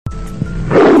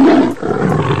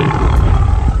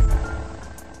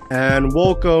And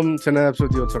welcome to another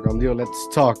episode of DIOTALK. I'm Dio. Let's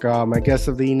talk. My guest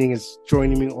of the evening is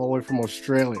joining me all the way from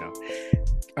Australia.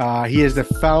 He is the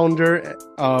founder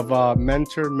of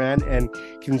Mentor Men and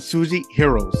Kintsugi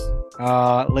Heroes.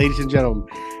 Ladies and gentlemen,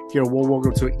 here,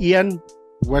 welcome to Ian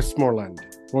Westmoreland.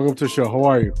 Welcome to the show. How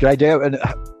are you? G'day, Dale, and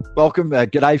welcome.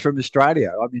 G'day from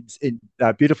Australia. I'm in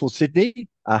beautiful Sydney,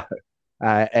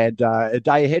 and a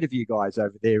day ahead of you guys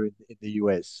over there in the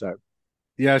US. So,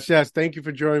 Yes, yes. Thank you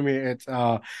for joining me. It's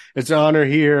an honor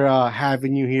here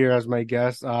having you here as my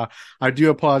guest. I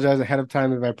do apologize ahead of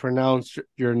time if I pronounce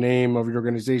your name of your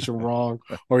organization wrong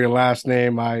or your last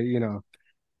name. I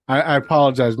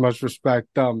apologize. Much respect.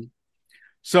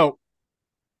 So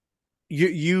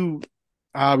you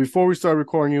before we started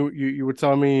recording, you were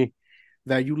telling me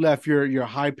that you left your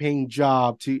high paying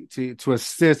job to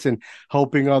assist in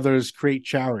helping others create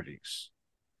charities.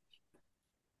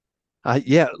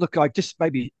 yeah, look, I just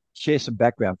maybe share some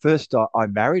background. First,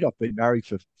 I'm married. I've been married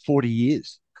for 40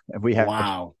 years, and we have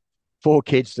Wow. four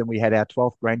kids, and we had our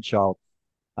 12th grandchild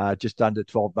just under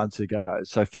 12 months ago.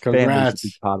 So, family is a big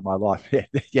Congrats. part of my life. Yeah,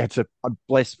 yeah, I'm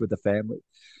blessed with a family.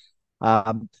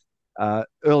 Um,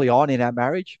 Early on in our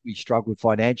marriage, we struggled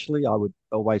financially. I would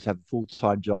always have a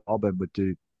full-time job and would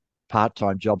do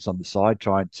part-time jobs on the side,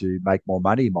 trying to make more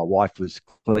money. My wife was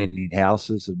cleaning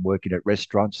houses and working at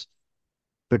restaurants.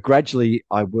 But gradually,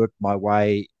 I worked my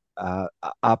way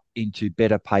up into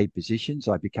better paid positions.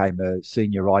 I became a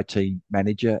senior IT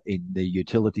manager in the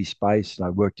utility space, and I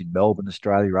worked in Melbourne,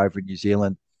 Australia, over in New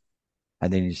Zealand,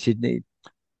 and then in Sydney.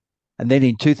 And then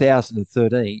in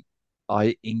 2013,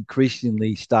 I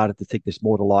increasingly started to think there's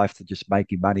more to life than just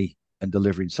making money and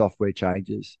delivering software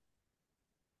changes.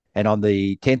 And on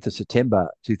the 10th of September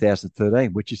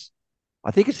 2013, which is,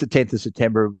 I think it's the 10th of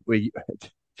September,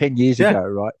 10 years Yeah. ago,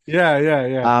 right?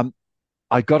 Yeah. Um,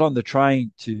 I got on the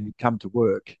train to come to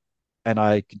work, and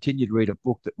I continued to read a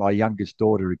book that my youngest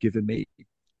daughter had given me.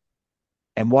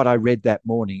 And what I read that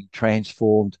morning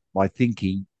transformed my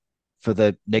thinking for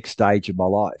the next stage of my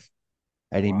life.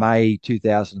 And in Wow. May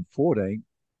 2014,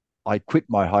 I quit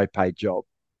my high paid job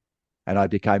and I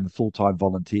became a full time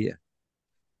volunteer.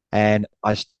 And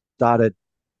I started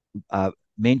uh,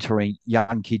 mentoring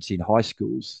young kids in high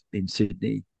schools in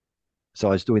Sydney. So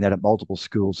I was doing that at multiple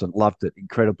schools and loved it,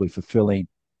 incredibly fulfilling.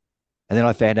 And then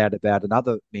I found out about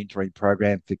another mentoring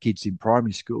program for kids in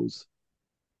primary schools.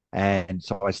 Wow. And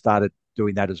so I started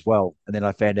doing that as well. And then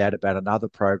I found out about another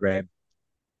program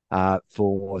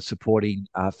for supporting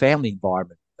family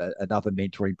environment, another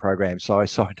mentoring program. So I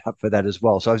signed up for that as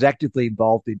well. So I was actively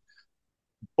involved in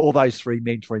all those three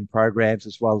mentoring programs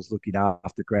as well as looking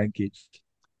after grandkids.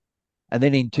 And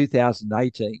then in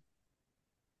 2018,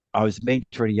 I was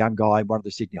mentoring a young guy in one of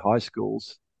the Sydney high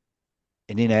schools.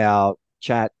 And in our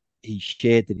chat, he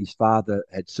shared that his father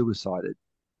had suicided.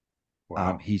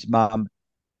 Wow. His mum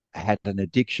had an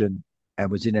addiction and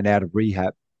was in and out of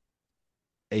rehab.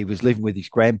 He was living with his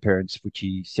grandparents, which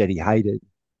he said he hated.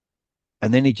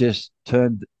 And then he just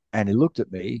turned and he looked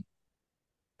at me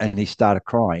and he started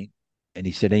crying. And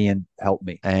he said, Ian, help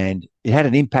me. And it had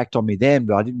an impact on me then,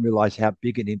 but I didn't realize how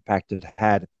big an impact it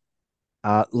had.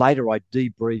 Later, I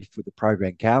debriefed with the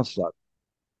program counselor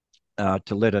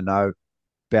to let her know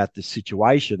about the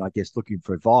situation, I guess, looking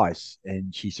for advice.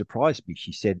 And she surprised me.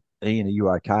 She said, Ian, are you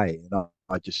okay? And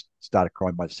I just started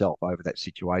crying myself over that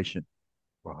situation.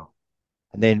 Wow.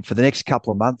 And then for the next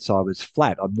couple of months, I was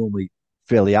flat. I'm normally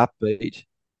fairly upbeat.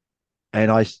 And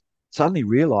I suddenly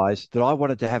realized that I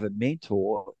wanted to have a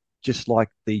mentor just like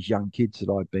these young kids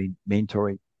that I've been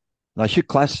mentoring. And I should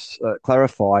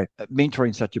clarify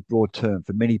mentoring such a broad term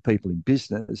for many people in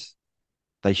business.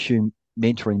 They assume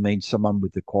mentoring means someone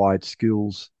with acquired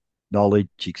skills, knowledge,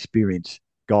 experience,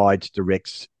 guides,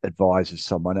 directs, advises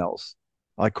someone else.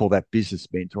 I call that business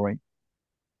mentoring.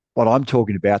 What I'm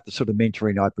talking about, the sort of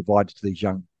mentoring I provided to these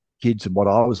young kids and what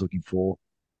I was looking for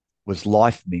was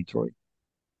life mentoring.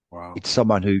 Wow. It's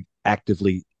someone who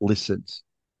actively listens,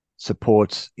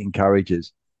 supports,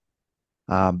 encourages.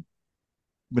 Um,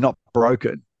 we're not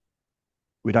broken.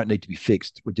 We don't need to be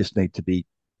fixed. We just need to be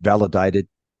validated,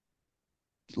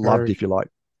 loved, Very if you true. like.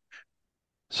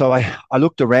 So I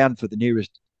looked around for the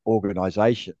nearest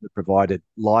organization that provided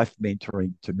life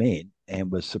mentoring to men and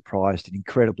was surprised and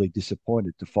incredibly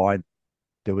disappointed to find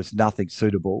there was nothing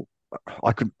suitable.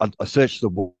 I searched the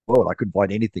world, I couldn't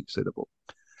find anything suitable.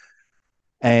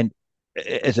 And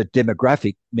as a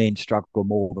demographic, men struggle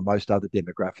more than most other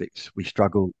demographics. We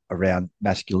struggle around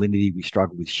masculinity, we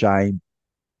struggle with shame.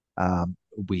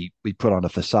 We put on a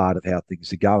facade of how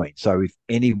things are going. So if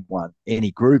anyone,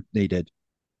 any group needed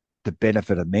the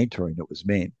benefit of mentoring, it was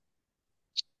men.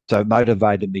 So it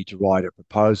motivated me to write a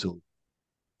proposal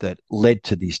that led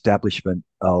to the establishment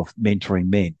of Mentoring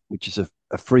Men, which is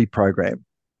a free program.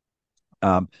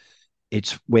 Um,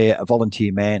 it's where a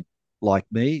volunteer man like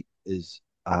me is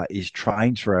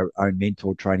trained through our own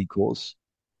mentor training course,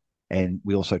 and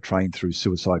we also train through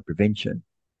suicide prevention.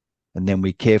 And then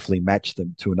we carefully match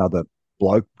them to another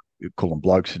bloke, we call them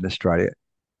blokes in Australia,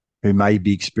 who may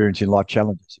be experiencing life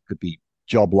challenges. It could be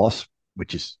job loss,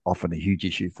 which is often a huge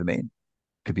issue for men.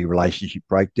 It could be relationship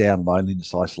breakdown,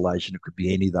 loneliness, isolation. It could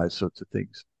be any of those sorts of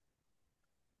things.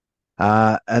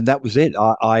 And that was it.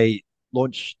 I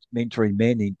launched Mentoring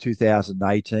Men in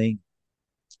 2018.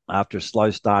 After a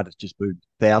slow start, it's just moved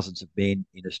thousands of men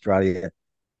in Australia.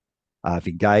 I've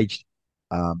engaged.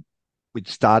 Um, we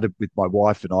started with my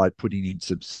wife and I putting in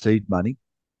some seed money,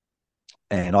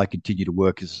 and I continue to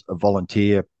work as a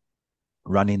volunteer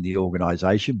running the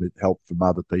organisation with help from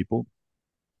other people.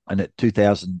 And at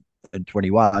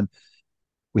 2021,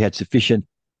 we had sufficient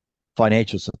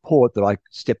financial support that I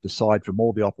stepped aside from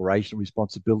all the operational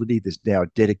responsibility. There's now a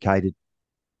dedicated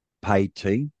paid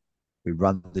team who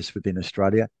run this within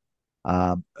Australia.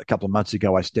 A couple of months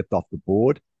ago, I stepped off the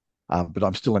board, but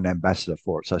I'm still an ambassador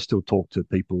for it. So I still talk to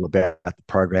people about the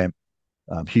program.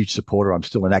 Huge supporter. I'm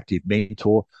still an active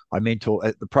mentor. I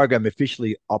mentor. The program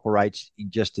officially operates in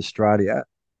just Australia,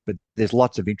 but there's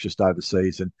lots of interest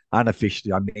overseas. And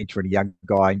unofficially, I'm mentoring a young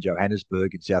guy in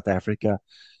Johannesburg in South Africa.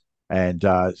 And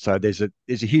so there's a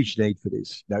huge need for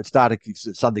this. Now, it started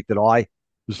it's something that I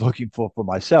was looking for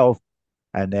myself,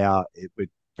 and now we're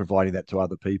providing that to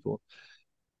other people.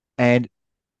 And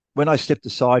when I stepped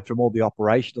aside from all the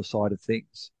operational side of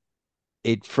things,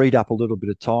 it freed up a little bit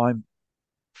of time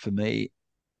for me.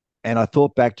 And I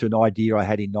thought back to an idea I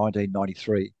had in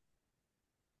 1993.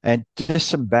 And just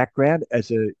some background,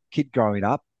 as a kid growing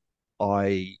up,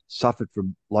 I suffered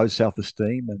from low self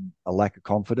esteem and a lack of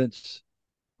confidence,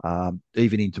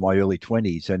 even into my early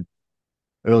 20s. And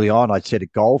early on, I'd set a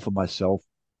goal for myself.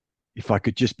 If I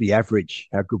could just be average,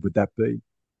 how good would that be?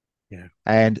 Yeah.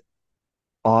 And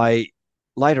I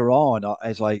later on,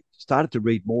 as I started to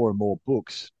read more and more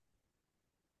books,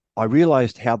 I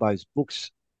realized how those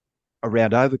books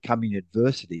around overcoming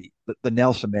adversity, the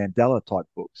Nelson Mandela type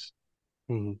books,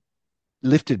 Mhm.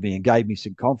 lifted me and gave me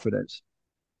some confidence.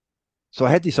 So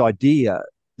I had this idea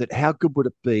that how good would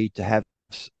it be to have,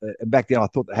 and back then I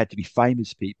thought there had to be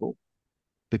famous people,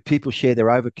 but people share their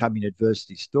overcoming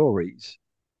adversity stories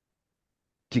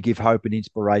to give hope and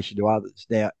inspiration to others.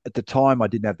 Now, at the time, I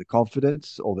didn't have the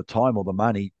confidence or the time or the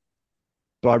money,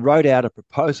 but I wrote out a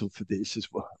proposal for this as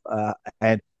well.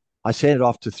 And I sent it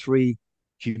off to three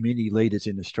community leaders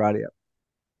in Australia.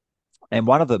 And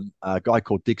one of them, a guy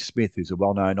called Dick Smith, who's a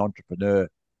well known entrepreneur,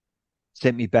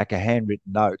 sent me back a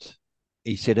handwritten note.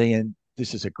 He said, Ian,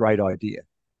 this is a great idea.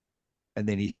 And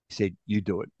then he said, you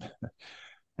do it.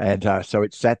 And so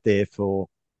it sat there for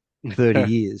 30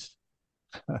 years.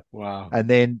 Wow. And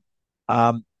then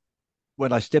um,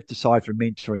 when I stepped aside from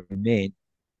mentoring men,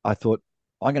 I thought,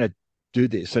 I'm going to do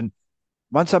this. And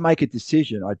once I make a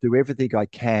decision, I do everything I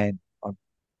can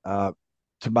uh,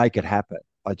 to make it happen.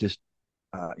 I just,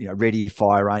 ready,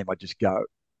 fire, aim, I just go.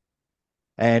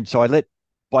 And so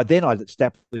by then I'd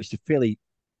established a fairly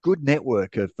good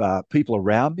network of people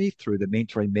around me through the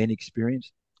mentoring men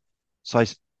experience. So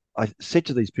I said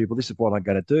to these people, this is what I'm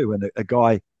going to do. And a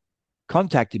guy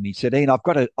contacted me, said, Ian, I've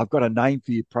got a name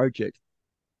for your project.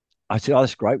 I said, oh,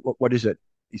 that's great. What is it?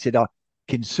 He said,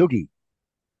 Kintsugi.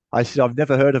 I said, I've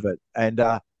never heard of it. And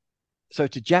so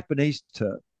it's a Japanese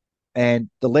term. And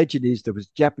the legend is there was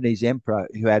a Japanese emperor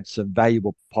who had some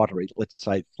valuable pottery. Let's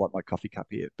say it's like my coffee cup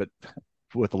here, but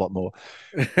worth a lot more.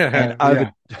 And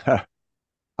over Yeah.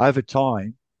 over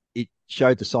time, it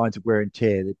showed the signs of wear and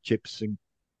tear, the chips and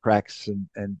cracks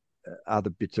and other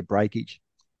bits of breakage.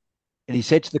 And he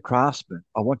said to the craftsman,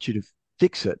 I want you to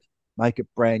fix it, make it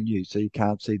brand new so you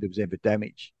can't see there was ever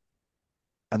damage.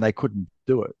 And they couldn't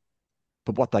do it.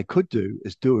 But what they could do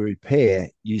is do a repair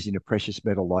using a precious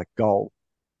metal like gold.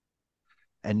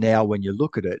 And now when you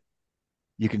look at it,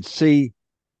 you can see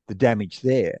the damage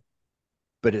there,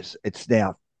 but it's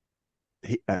now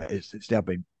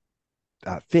been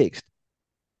fixed,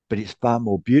 but it's far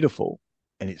more beautiful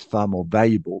and it's far more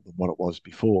valuable than what it was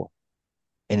before.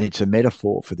 And it's a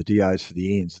metaphor for the DOs, for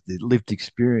the ends. The lived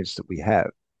experience that we have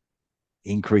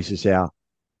increases our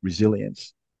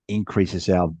resilience, increases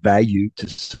our value to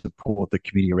support the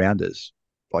community around us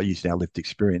by using our lived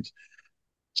experience.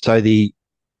 So the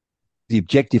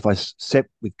objective I set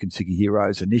with Kintsugi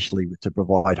Heroes initially was to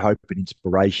provide hope and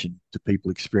inspiration to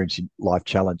people experiencing life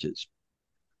challenges.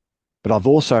 But I've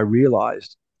also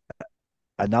realized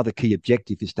another key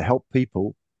objective is to help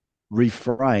people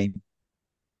reframe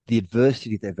the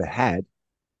adversity they've had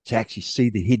to actually see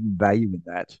the hidden value in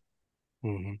that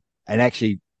Hmm. and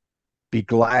actually be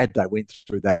glad they went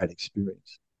through that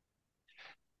experience.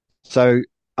 So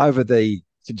over the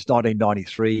since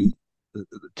 1993, the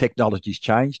technology's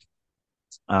changed.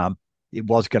 Um, it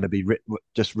was going to be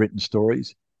just written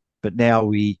stories, but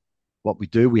now what we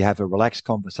do, we have a relaxed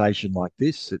conversation like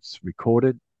this. It's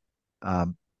recorded.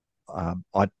 Um, um,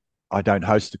 I I don't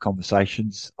host the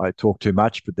conversations. I talk too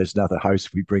much, but there's another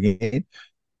host we bring in.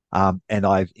 And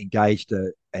I've engaged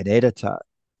an editor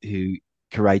who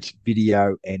creates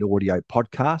video and audio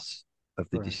podcasts of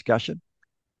the Right. discussion.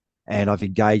 And I've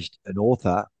engaged an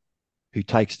author who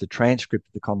takes the transcript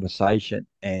of the conversation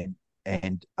and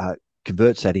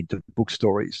converts that into book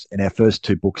stories. And our first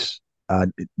two books are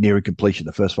nearing completion.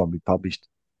 The first one we published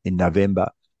in November.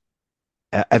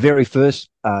 Our very first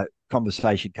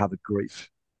conversation covered grief.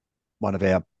 One of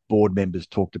our board members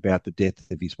talked about the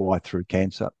death of his wife through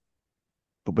cancer,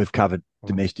 but we've covered Oh,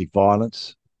 domestic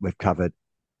violence. We've covered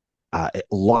a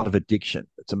lot of addiction.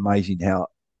 It's amazing how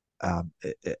um,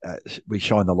 we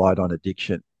shine the light on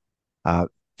addiction, uh,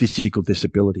 physical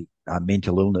disability,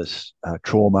 mental illness,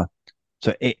 trauma.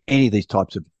 So any of these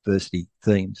types of adversity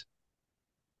themes.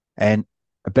 And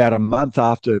about a month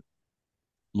after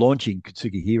launching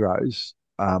Kintsugi Heroes,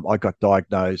 I got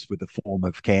diagnosed with a form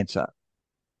of cancer,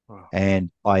 wow.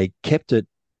 and I kept it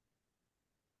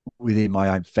within my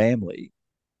own family.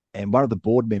 And one of the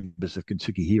board members of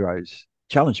Kintsugi Heroes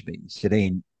challenged me. He said,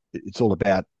 "Ian, it's all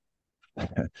about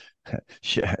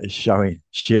sharing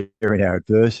our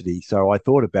adversity." So I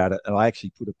thought about it, and I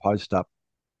actually put a post up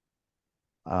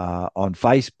on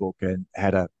Facebook and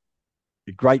had a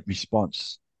great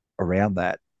response around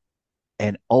that.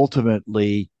 And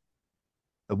ultimately,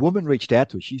 a woman reached out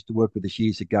to us. She used to work with us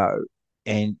years ago,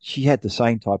 and she had the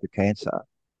same type of cancer,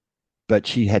 but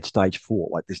she had stage 4.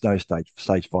 Like there's no stage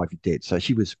 5, you're dead. So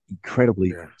she was incredibly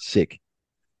Yeah. sick.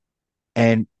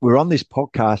 And we're on this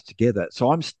podcast together.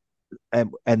 So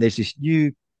and there's this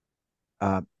new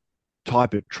um,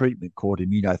 type of treatment called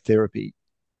immunotherapy.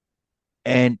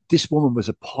 And this woman was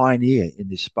a pioneer in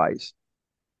this space.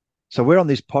 So we're on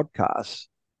this podcast.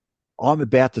 I'm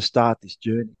about to start this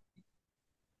journey.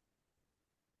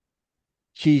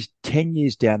 She's 10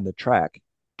 years down the track.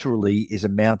 Truly is a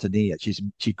mountaineer.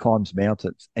 She climbs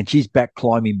mountains and she's back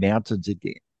climbing mountains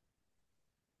again.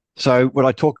 So when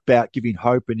I talk about giving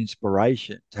hope and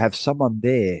inspiration, to have someone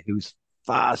there who's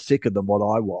far sicker than what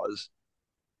I was,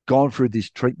 gone through this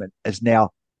treatment, is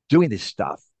now doing this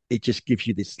stuff, it just gives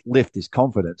you this lift, this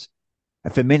confidence.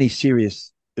 And for many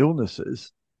serious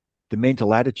illnesses, the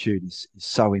mental attitude is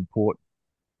so important.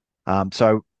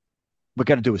 So we're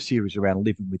going to do a series around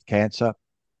living with cancer.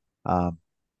 Um,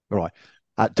 all right.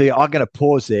 Dia, I'm going to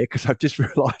pause there because I've just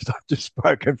realised I've just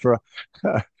spoken for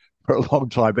for a long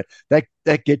time, but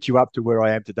that gets you up to where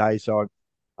I am today. So,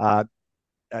 uh,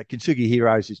 Kintsugi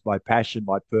Heroes is my passion,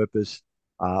 my purpose.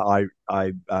 I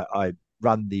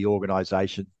run the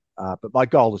organisation, but my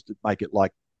goal is to make it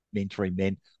like mentoring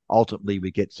men. Ultimately, we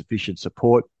get sufficient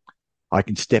support. I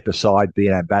can step aside, be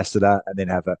an ambassador, and then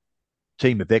have a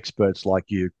team of experts like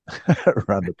you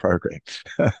run the program.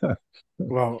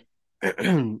 Well,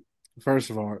 first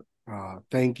of all,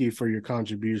 thank you for your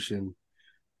contribution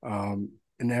and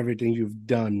everything you've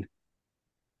done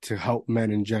to help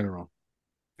men in general.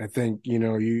 I think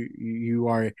you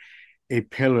are a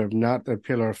pillar, not a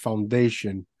pillar, a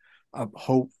foundation of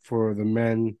hope for the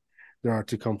men that are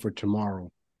to come for tomorrow.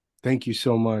 Thank you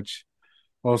so much.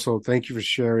 Also, thank you for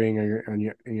sharing on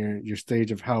your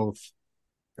stage of health.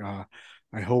 Uh,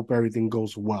 I hope everything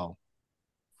goes well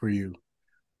for you.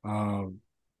 Um,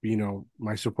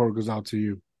 my support goes out to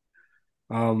you.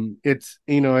 It's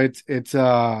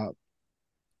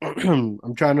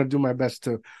I'm trying to do my best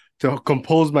to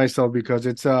compose myself because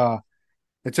it's an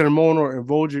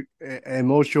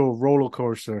emotional roller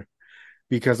coaster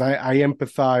because I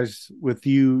empathize with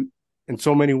you in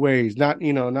so many ways, not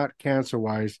cancer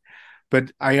wise,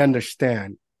 but I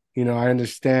understand. I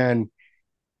understand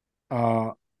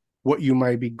uh what you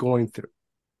might be going through.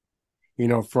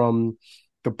 From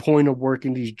the point of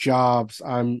working these jobs,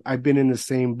 I've been in the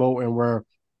same boat and where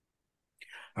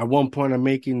at one point I'm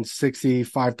making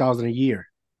 65,000 a year,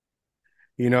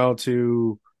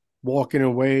 to walking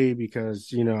away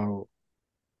because,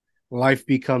 life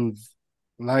becomes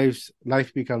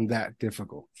life becomes that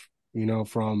difficult,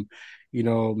 from,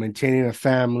 maintaining a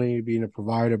family, being a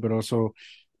provider, but also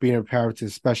being a parent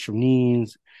with special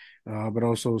needs, but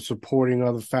also supporting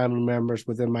other family members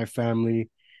within my family,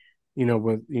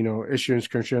 with, issues,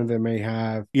 concerns they may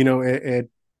have, it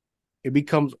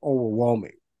becomes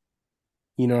overwhelming,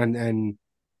 and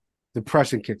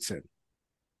depression kicks in,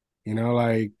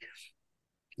 like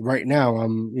Right now,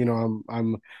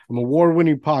 I'm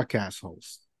award-winning podcast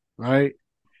host, right?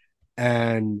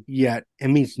 And yet it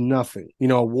means nothing.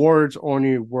 Awards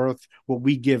only worth what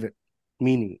we give it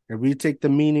meaning. If we take the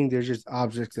meaning, there's just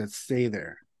objects that stay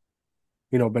there.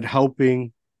 But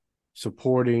helping,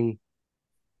 supporting,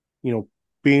 you know,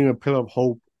 being a pillar of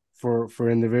hope for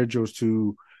individuals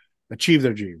to achieve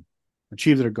their dream,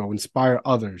 achieve their goal, inspire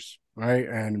others, right?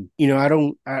 And I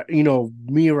don't,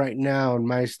 me right now in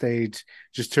my stage,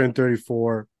 just turned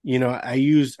 34.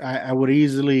 I would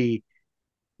easily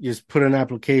just put an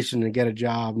application and get a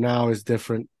job. Now is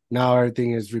different. Now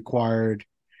everything is required.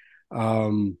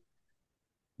 Um,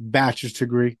 Bachelor's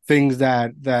degree, things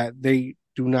that they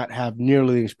do not have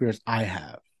nearly the experience I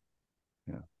have.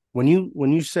 Yeah. When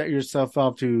you set yourself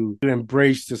up to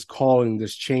embrace this calling,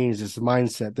 this change, this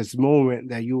mindset, this moment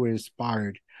that you were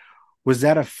inspired, was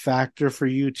that a factor for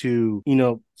you to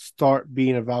start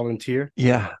being a volunteer?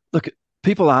 Yeah. Look,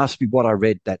 people ask me what I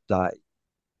read that day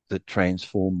that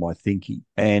transformed my thinking.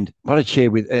 And what I'd share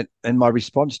and my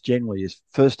response generally is,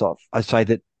 first off, I say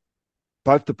that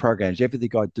both the programs, everything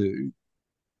I do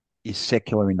is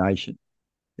secular in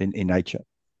nature.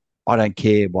 I don't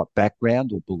care what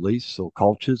background or beliefs or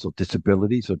cultures or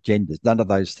disabilities or genders. None of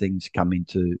those things come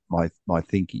into my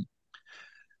thinking.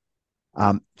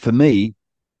 For me,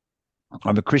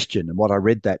 I'm a Christian, and what I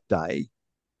read that day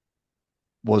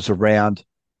was around,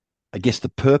 I guess, the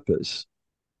purpose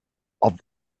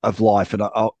of life, and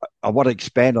I want to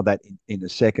expand on that in a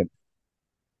second.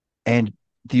 And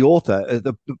the author,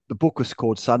 the book was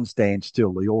called Sun Stand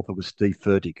Still. The author was Steve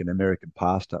Furtick, an American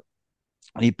pastor,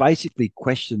 and he basically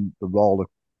questioned the role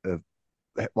of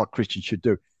what Christians should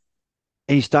do.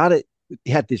 And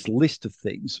he had this list of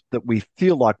things that we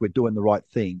feel like we're doing the right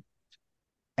thing.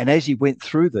 And as he went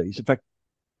through these, in fact,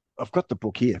 I've got the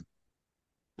book here,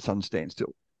 Sun Stand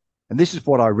Still. And this is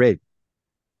what I read.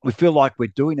 We feel like we're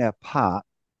doing our part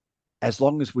as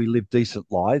long as we live decent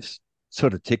lives,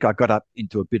 sort of tick. I got up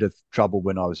into a bit of trouble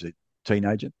when I was a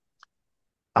teenager.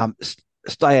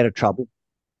 Stay out of trouble,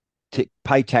 tick.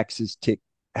 Pay taxes, tick.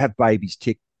 Have babies,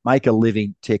 tick. Make a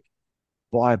living, tick.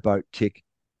 Buy a boat, tick.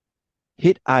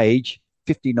 Hit age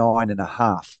 59 and a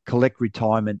half, collect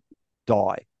retirement,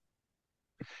 die.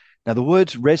 Now, the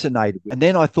words resonated. And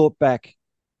then I thought back,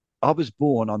 I was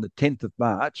born on the 10th of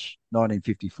March,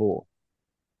 1954.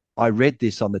 I read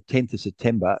this on the 10th of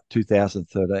September,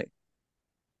 2013.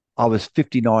 I was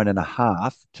 59 and a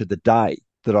half to the day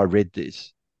that I read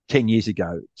this 10 years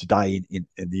ago today in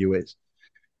the US.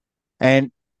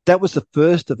 And that was the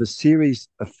first of a series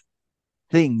of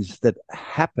things that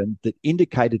happened that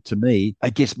indicated to me, I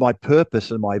guess, my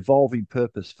purpose and my evolving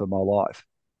purpose for my life.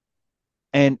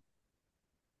 And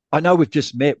I know we've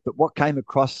just met, but what came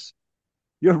across,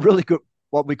 you're a really good,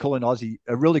 what we call in Aussie,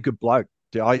 a really good bloke.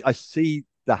 I see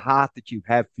the heart that you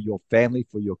have for your family,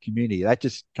 for your community. That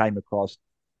just came across.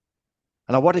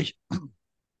 And I want to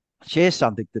share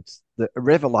something a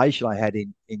revelation I had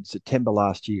in September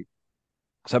last year.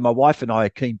 So my wife and I are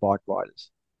keen bike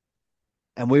riders,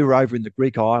 and we were over in the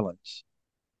Greek islands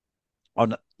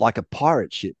on like a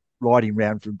pirate ship riding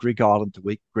around from Greek island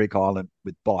to Greek island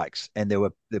with bikes. And there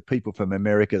were the people from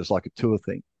America. It was like a tour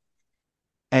thing.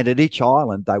 And at each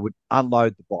island, they would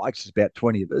unload the bikes. There's about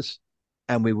 20 of us.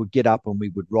 And we would get up and we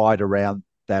would ride around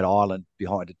that island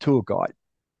behind a tour guide.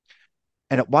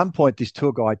 And at one point, this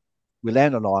tour guide, we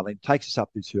land on an island, takes us up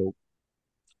this hill,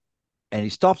 and he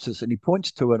stops us and he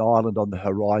points to an island on the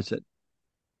horizon.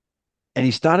 And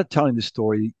he started telling the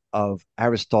story of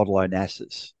Aristotle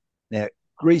Onassis. Now,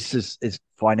 Greece is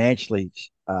financially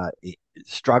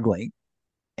struggling,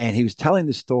 and he was telling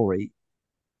the story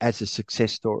as a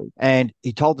success story. And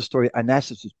he told the story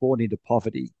Onassis was born into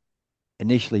poverty.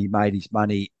 Initially, he made his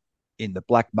money in the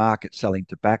black market selling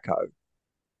tobacco,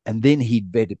 and then he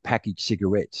invented packaged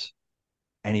cigarettes,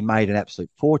 and he made an absolute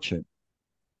fortune.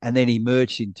 And then he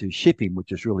merged into shipping,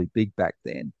 which was really big back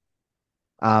then.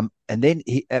 And then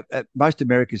most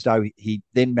Americans know he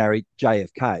then married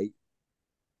JFK,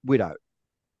 widow.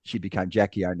 She became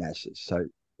Jackie Onassis. So,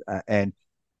 and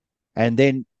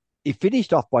then he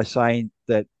finished off by saying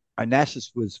that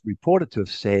Onassis was reported to have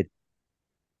said,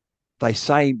 "They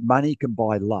say money can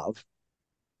buy love.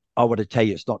 I want to tell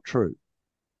you it's not true.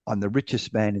 I'm the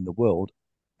richest man in the world,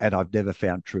 and I've never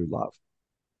found true love."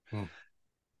 Hmm.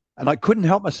 And I couldn't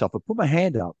help myself. I put my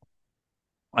hand up.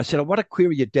 I said, "I want to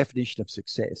query your definition of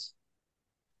success."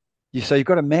 So you've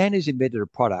got a man who's invented a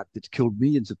product that's killed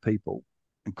millions of people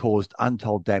and caused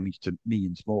untold damage to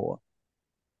millions more.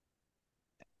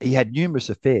 He had numerous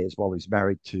affairs while he was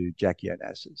married to Jackie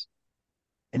Onassis.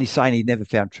 And he's saying he never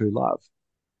found true love.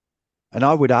 And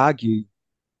I would argue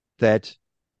that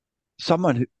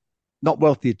someone who not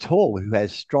wealthy at all, who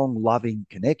has strong, loving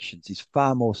connections, is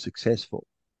far more successful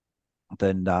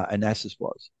than Onassis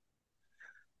was.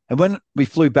 And when we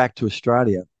flew back to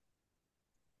Australia,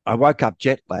 I woke up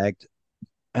jet lagged,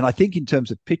 and I think in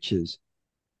terms of pictures,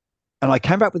 and I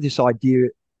came up with this idea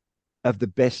of the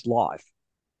best life.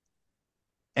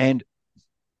 And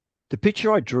the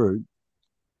picture I drew,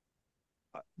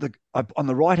 on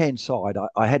the right hand side,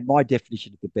 I had my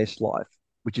definition of the best life,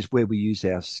 which is where we use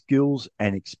our skills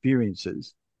and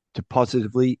experiences to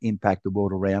positively impact the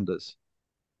world around us.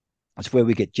 It's where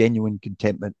we get genuine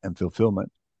contentment and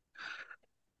fulfillment.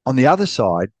 On the other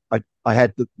side, I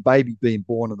had the baby being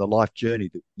born and the life journey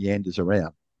that meanders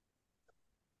around.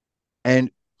 And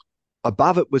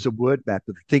above it was a word map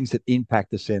of the things that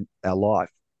impact us in our life.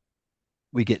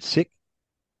 We get sick,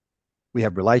 we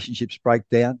have relationships break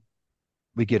down,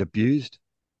 we get abused,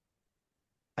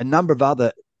 a number of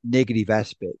other negative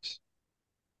aspects.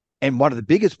 And one of the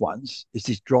biggest ones is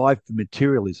this drive for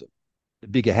materialism, the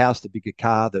bigger house, the bigger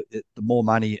car, the more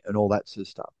money, and all that sort of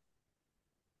stuff.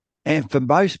 And for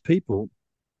most people,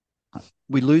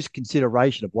 we lose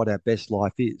consideration of what our best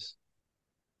life is.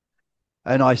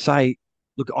 And I say,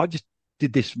 look, I just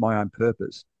did this for my own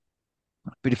purpose.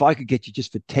 But if I could get you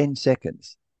just for 10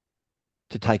 seconds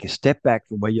to take a step back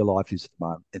from where your life is at the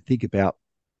moment and think about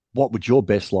what would your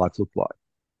best life look like?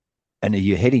 And are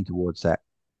you heading towards that?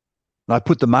 And I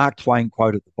put the Mark Twain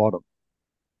quote at the bottom.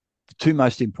 The two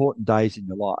most important days in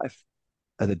your life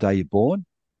are the day you're born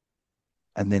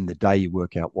and then the day you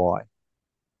work out why.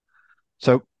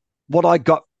 So what I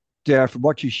got, Darragh, from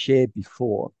what you shared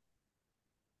before,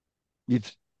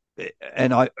 you've,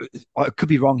 and I could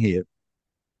be wrong here,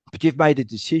 but you've made a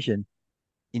decision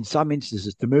in some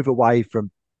instances to move away from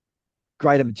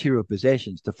greater material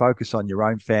possessions to focus on your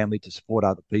own family, to support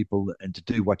other people, and to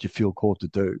do what you feel called to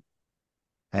do.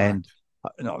 And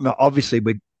obviously,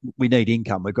 we need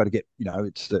income. We've got to get,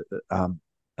 it's the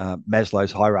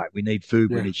Maslow's hierarchy. We need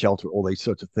food, we need shelter, all these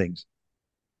sorts of things.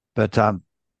 But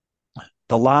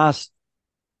the last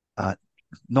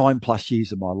 9+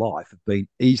 years of my life have been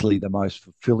easily the most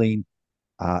fulfilling,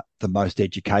 the most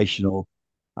educational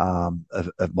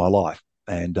of my life.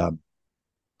 And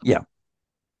yeah.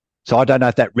 So I don't know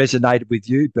if that resonated with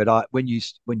you, but when you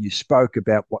spoke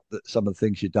about some of the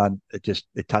things you've done,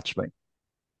 it touched me.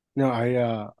 No,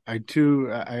 I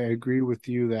agree with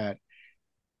you that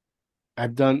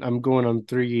I'm going on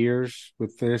 3 years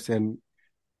with this, and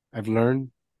I've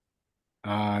learned.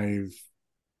 I've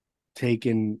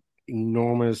taken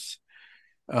enormous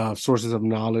sources of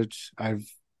knowledge. I've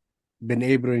been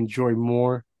able to enjoy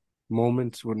more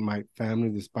moments with my family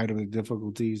despite of the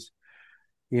difficulties.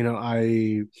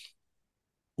 I've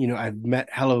met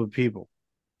hell of people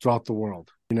throughout the world,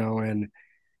 and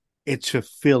it's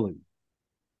fulfilling.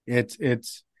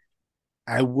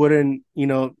 I wouldn't,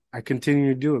 I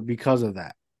continue to do it because of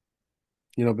that,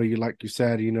 but like you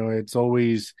said, it's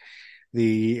always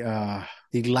the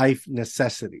life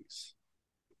necessities,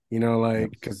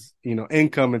 because,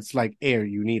 income, it's like air,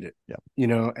 you need it,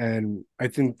 and I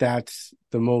think that's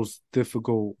the most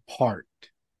difficult part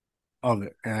of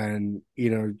it. And,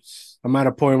 I'm at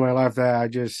a point in my life that I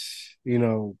just,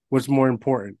 what's more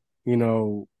important,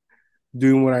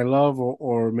 doing what I love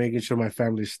or making sure my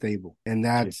family's stable. And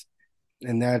that's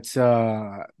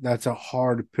a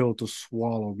hard pill to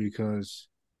swallow because,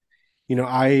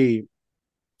 I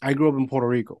grew up in Puerto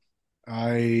Rico.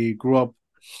 I grew up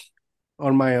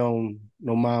on my own,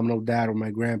 no mom, no dad, or my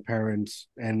grandparents,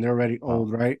 and they're already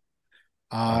old, right?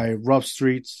 Rough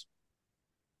streets.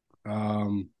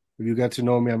 If you get to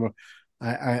know me,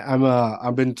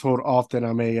 I've been told often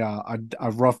I'm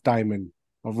a rough diamond,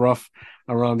 a rough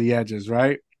around the edges,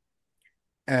 right?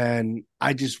 And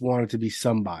I just wanted to be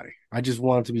somebody. I just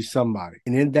wanted to be somebody.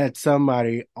 And in that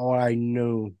somebody, all I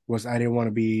knew was I didn't want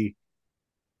to be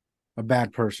a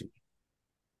bad person,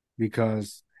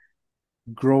 because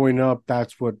growing up,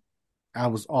 that's what I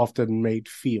was often made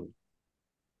feel.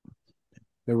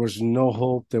 There was no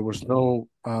hope. There was no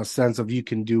sense of you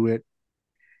can do it.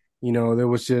 There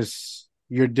was just,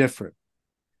 you're different.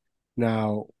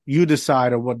 Now, you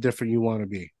decide on what different you want to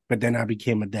be. But then I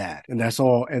became a dad, and that's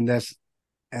all. And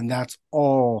that's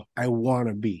all I want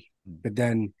to be. But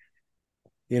then,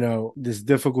 this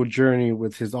difficult journey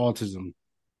with his autism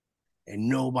and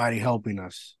nobody helping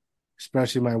us,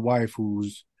 especially my wife,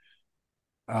 who's,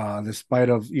 despite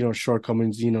of,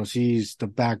 shortcomings, she's the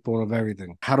backbone of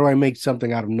everything. How do I make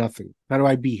something out of nothing? How do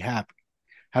I be happy?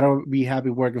 How do I be happy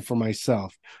working for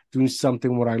myself, doing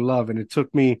something what I love? And it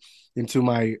took me into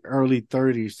my early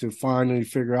 30s to finally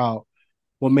figure out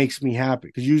what makes me happy.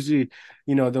 Because usually,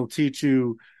 they'll teach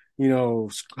you,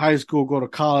 high school, go to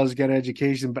college, get an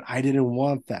education, but I didn't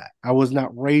want that. I was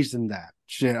not raised in that.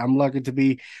 Shit, I'm lucky to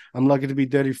be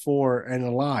 34 and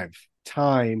alive.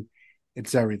 Time,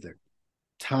 it's everything.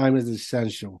 Time is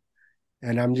essential.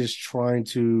 And I'm just trying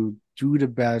to do the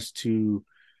best to,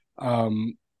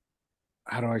 um,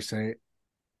 how do I say it?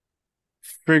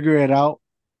 Figure it out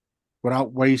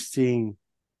without wasting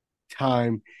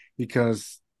time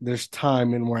because there's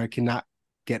time in where I cannot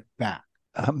get back.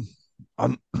 Um,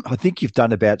 I think you've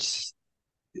done about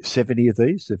 70 of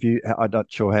these. Have you? I'm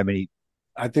not sure how many.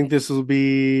 I think this will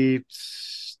be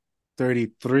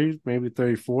 33, maybe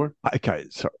 34. Okay,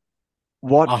 so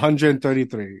what?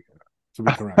 133 to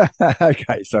be correct.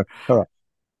 Okay, so all right.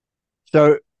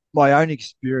 So my own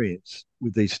experience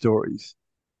with these stories,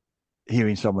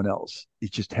 hearing someone else, is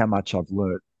just how much I've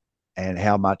learned and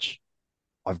how much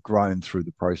I've grown through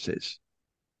the process.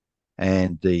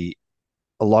 And the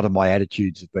a lot of my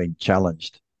attitudes have been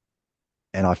challenged,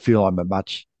 and I feel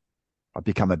I've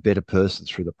become a better person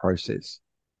through the process.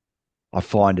 I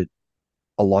find it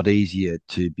a lot easier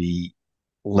to be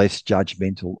less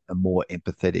judgmental and more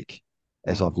empathetic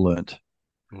as I've Mhm, learnt.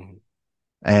 mhm.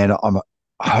 And I'm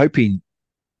hoping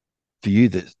for you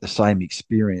that the same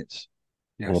experience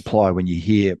will Yes. apply when you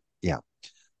hear, yeah.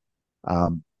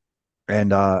 Um,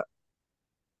 and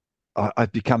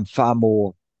I've become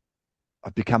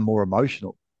I've become more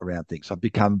emotional around things.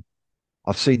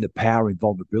 I've seen the power in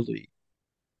vulnerability.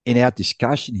 In our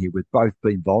discussion here, we've both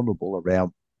been vulnerable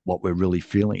around what we're really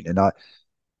feeling. And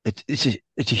it's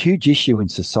a huge issue in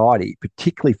society,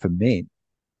 particularly for men,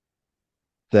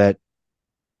 that,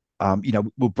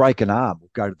 we'll break an arm, we'll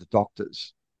go to the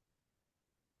doctors,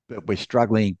 but we're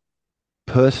struggling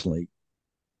personally,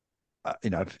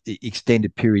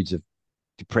 extended periods of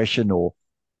depression or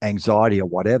anxiety or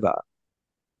whatever,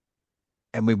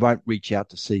 and we won't reach out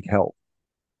to seek help.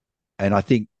 And I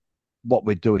think what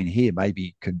we're doing here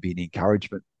maybe can be an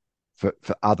encouragement for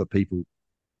other people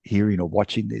hearing or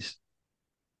watching this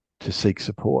to seek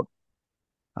support.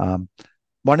 Um,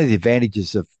 One of the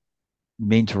advantages of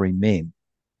mentoring men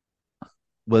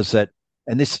was that,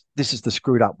 and this is the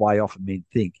screwed up way often men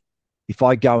think, if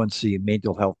I go and see a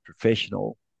mental health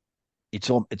professional, it's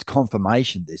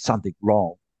confirmation there's something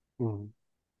wrong. Mhm.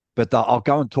 But I'll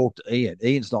go and talk to Ian.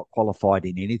 Ian's not qualified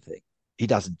in anything. He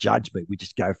doesn't judge me. We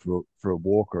just go for a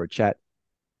walk or a chat.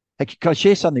 Hey, can I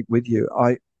share something with you?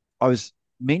 I was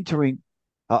mentoring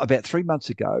about 3 months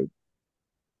ago.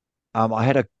 I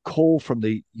had a call from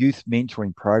the youth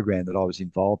mentoring program that I was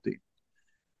involved in,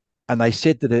 and they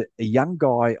said that a young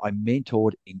guy I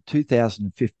mentored in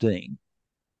 2015,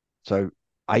 so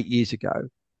 8 years ago,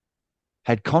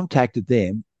 had contacted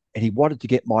them, and he wanted to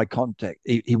get my contact.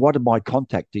 He wanted my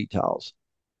contact details,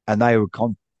 and they were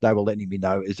letting me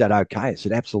know, is that okay? I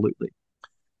said, absolutely.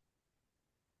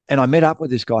 And I met up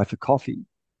with this guy for coffee,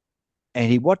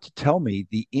 and he wanted to tell me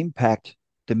the impact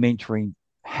the mentoring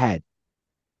had.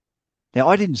 Now,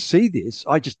 I didn't see this.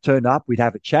 I just turned up, we'd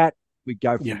have a chat, we'd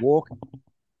go for a Yeah. walk.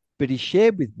 But he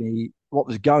shared with me what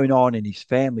was going on in his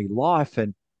family life,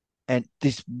 and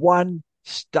this one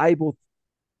stable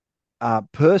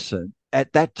person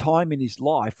at that time in his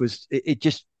life it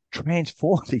just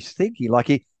transformed his thinking. Like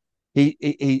his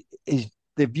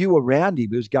the view around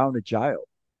him, he was going to jail,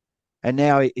 and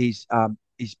now he's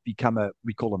become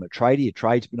we call him a tradie, a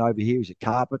tradesman over here. He's a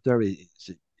carpenter. He's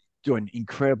doing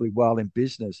incredibly well in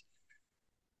business,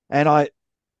 and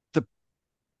the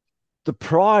the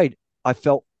pride I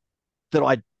felt that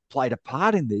I played a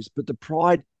part in this, but the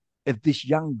pride of this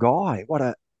young guy.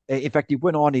 In fact, he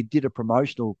went on, he did a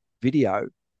promotional video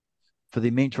for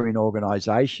the mentoring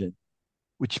organization,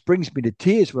 which brings me to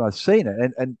tears when I've seen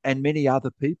it, and many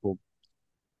other people.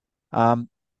 Um,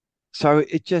 so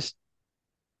it just,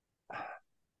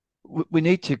 we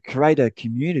need to create a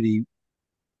community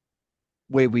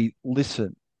where we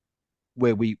listen,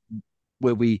 where we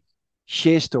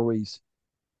share stories,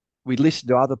 we listen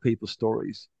to other people's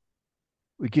stories,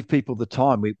 we give people the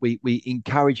time, we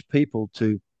encourage people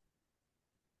to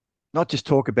not just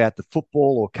talk about the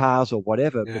football or cars or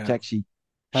whatever, but to Yeah. actually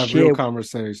Have real share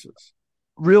conversations.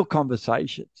 real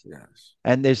conversations. Yes.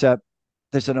 And there's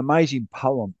an amazing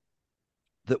poem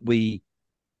that we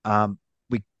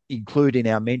include in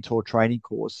our mentor training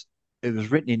course. It was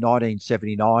written in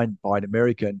 1979 by an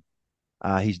American.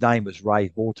 His name was Ray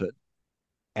Horton,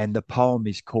 and the poem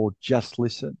is called "Just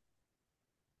Listen."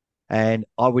 And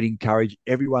I would encourage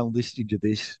everyone listening to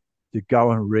this to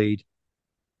go and read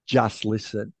 "Just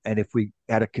Listen." And if we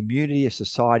had a community, a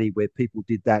society where people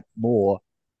did that more,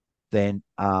 then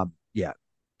yeah,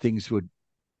 things would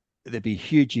there'd be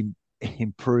huge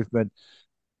improvement.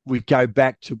 we go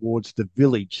back towards the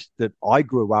village that I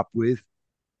grew up with,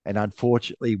 and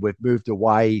unfortunately, we've moved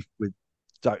away with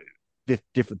so,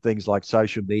 different things like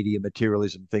social media,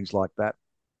 materialism, things like that.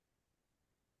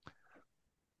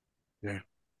 Yeah.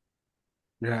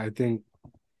 Yeah,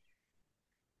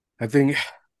 I think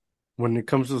when it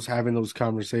comes to us having those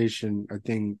conversations, I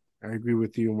think I agree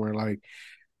with you. And we're like,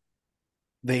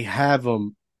 they have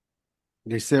them,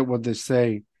 they said what they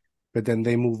say, but then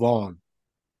they move on,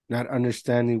 not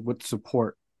understanding what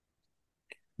support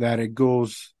that it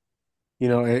goes,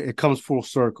 it comes full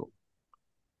circle.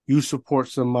 You support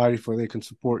somebody for they can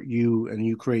support you, and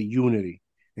you create unity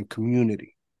and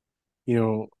community. You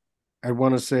know, I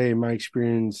want to say in my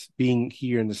experience being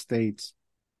here in the States,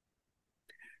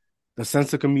 the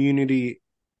sense of community,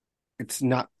 it's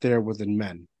not there within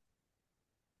men.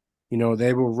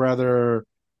 They will rather,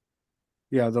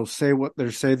 yeah, they'll say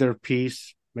their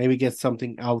piece, maybe get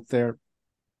something out there,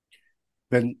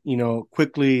 but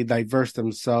quickly diverse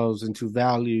themselves into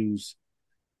values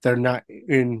they're not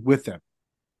in with them.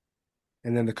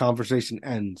 And then the conversation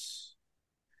ends.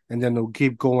 And then they'll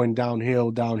keep going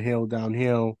downhill, downhill,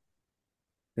 downhill,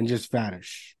 and just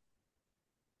vanish.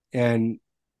 And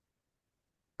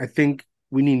I think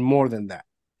we need more than that.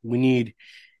 We need,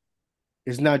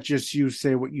 it's not just you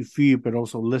say what you feel, but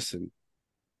also listen,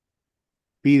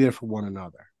 be there for one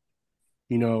another.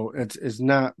 It's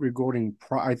not regarding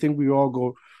I think we're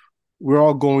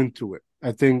all going through it.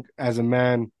 I think as a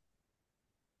man,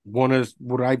 one of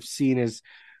what I've seen is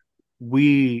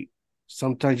we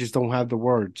sometimes just don't have the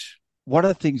words. One of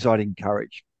the things I'd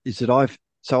encourage is that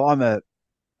I'm a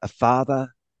father,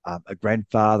 a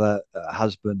grandfather, a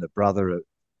husband, a brother,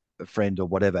 a friend, or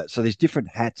whatever. So there's different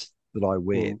hats that I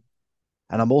wear, Mm,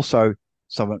 and I'm also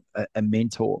a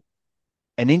mentor.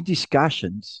 And in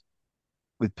discussions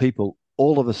with people,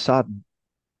 all of a sudden,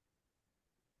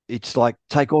 it's like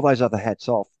take all those other hats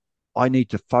off. I need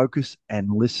to focus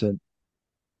and listen,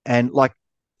 and like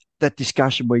that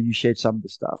discussion where you shared some of the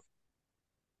stuff,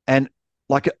 and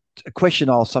like a question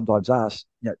I'll sometimes ask,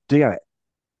 Dio,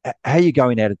 how are you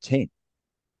going out of 10?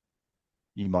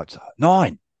 You might say,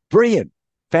 9, brilliant,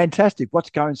 fantastic. What's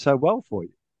going so well for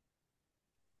you?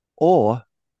 Or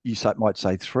might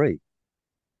say 3.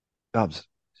 I'm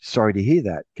sorry to hear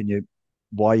that.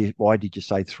 Why did you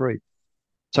say 3?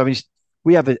 So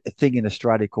we have a thing in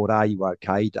Australia called Are You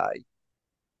OK Day,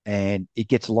 and it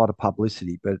gets a lot of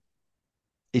publicity, but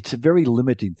it's a very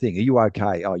limiting thing. Are you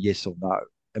okay? Oh, yes or no.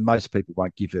 And most people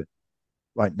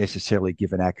won't necessarily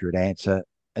give an accurate answer.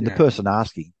 And the yeah, person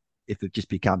asking, if it just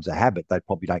becomes a habit, they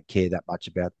probably don't care that much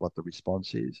about what the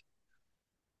response is.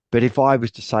 But if I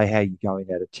was to say how you're going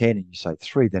out of 10 and you say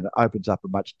 3, then it opens up a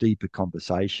much deeper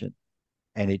conversation.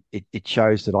 And it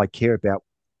shows that I care about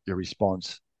your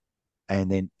response,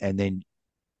 and then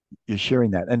you're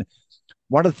sharing that. And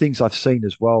one of the things I've seen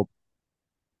as well,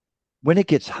 when it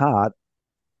gets hard,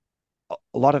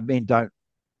 a lot of men don't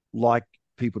like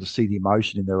people to see the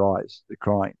emotion in their eyes, the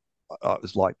crying. I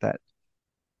was like that.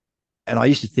 And I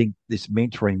used to think this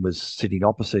mentoring was sitting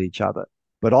opposite each other,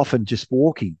 but often just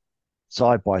walking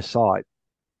side by side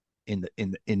in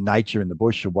nature, in the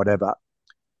bush or whatever,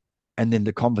 and then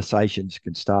the conversations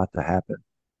can start to happen.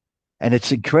 And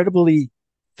it's incredibly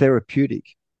therapeutic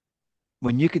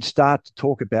when you can start to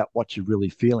talk about what you're really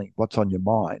feeling, what's on your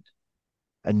mind,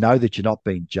 and know that you're not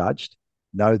being judged,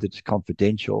 know that it's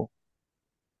confidential.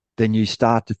 Then you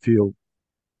start to feel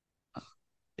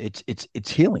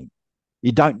it's healing.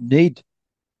 You don't need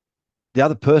the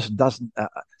other person doesn't.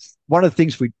 One of the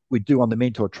things we do on the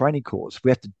mentor training course, we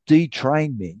have to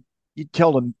detrain men. You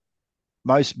tell them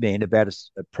most men about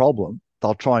a problem,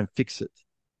 they'll try and fix it.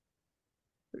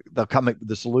 They'll come up with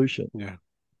the solution. yeah,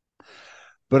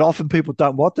 But often people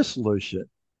don't want the solution.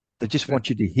 They just want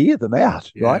you to hear them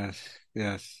out, right? yes,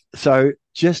 yes, So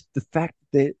just the fact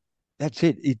that that's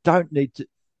it. You don't need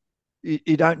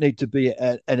to be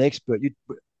an expert.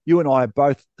 You and I are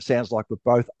both, sounds like we're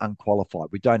both unqualified.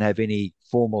 We don't have any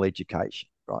formal education,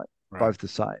 right? right, Both the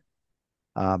same.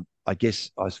 I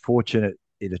guess I was fortunate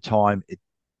in a time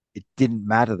it didn't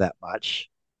matter that much.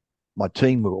 My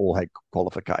team were all had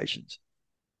qualifications,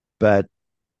 but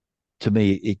to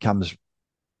me, it comes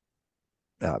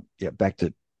back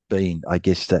to being, I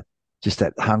guess, just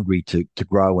that hungry to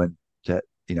grow and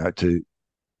to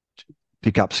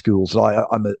pick up skills.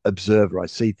 I'm an observer. I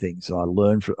see things and I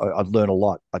learn a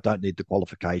lot. I don't need the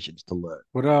qualifications to learn.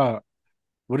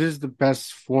 what is the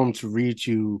best form to reach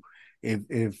you if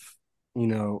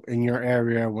in your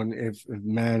area when if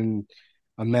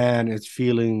a man is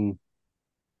feeling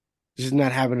just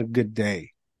not having a good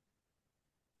day?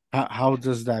 How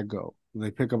does that go? Do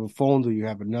they pick up a phone? Do you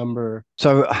have a number?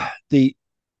 So the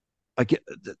I get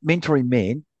mentoring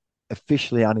men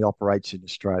officially only operates in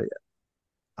Australia,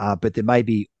 but there may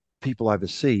be people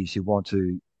overseas who want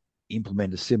to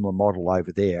implement a similar model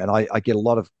over there, and I get a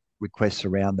lot of requests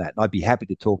around that, and I'd be happy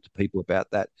to talk to people about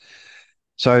that.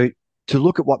 So to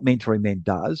look at what mentoring men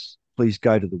does, please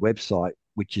go to the website,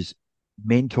 which is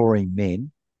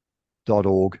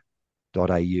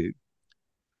mentoringmen.org.au.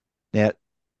 Now,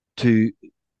 to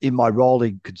in my role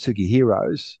in Kintsugi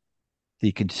Heroes,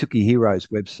 the Kintsugi Heroes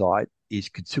website is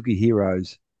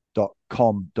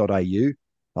kintsugiheroes.com.au.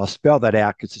 I'll spell that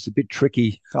out because it's a bit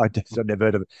tricky. I've never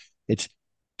heard of it. It's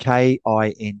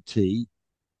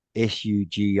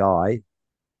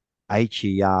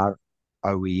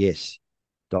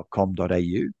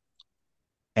KINTSUGIHEROES.com.au.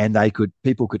 And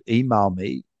people could email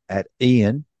me at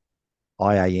IAN,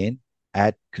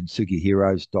 at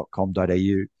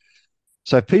kintsugiheroes.com.au.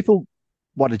 So if people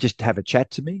want to just have a chat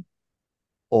to me,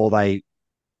 or they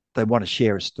want to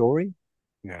share a story,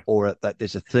 Yeah. or that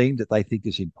there's a theme that they think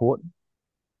is important,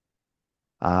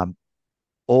 um,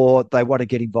 or they want to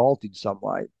get involved in some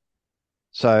way.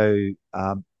 So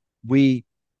we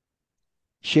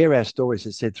share our stories,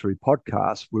 as I said, through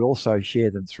podcasts. We also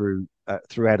share them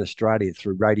throughout Australia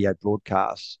through radio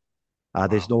broadcasts.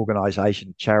 There's Wow. an organisation,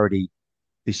 a charity,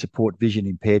 who support vision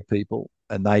impaired people,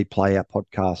 and they play our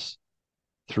podcasts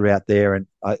throughout there. And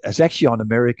I was actually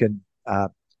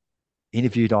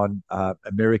interviewed on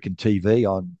American TV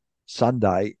on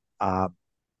Sunday. I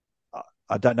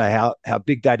don't know how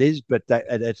big that is, but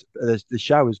the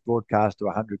show is broadcast to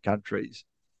 100 countries.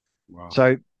 Wow.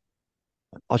 So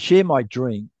I'll share my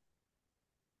dream,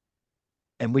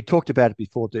 and we talked about it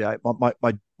before, DA.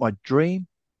 My dream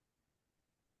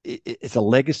is a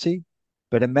legacy,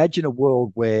 but imagine a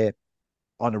world where,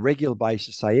 on a regular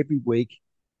basis, say every week,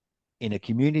 in a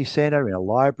community centre, in a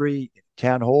library, in a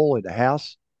town hall, in a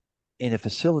house, in a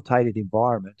facilitated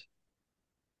environment,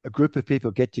 a group of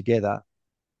people get together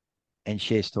and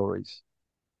share stories.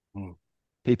 Mm.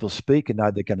 People speak and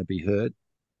know they're going to be heard,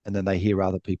 and then they hear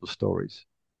other people's stories.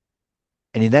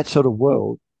 And in that sort of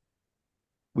world,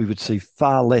 we would see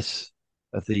far less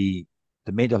of the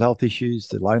mental health issues,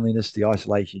 the loneliness, the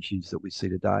isolation issues that we see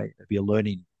today. It'd be a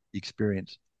learning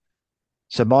experience.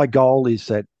 So my goal is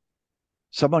that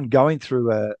someone going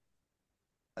through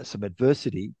some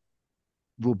adversity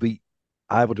will be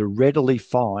able to readily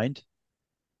find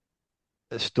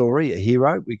a story, a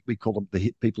hero. We call them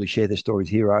the people who share their stories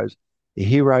heroes, a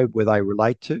hero where they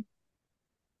relate to,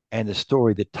 and a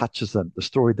story that touches them, the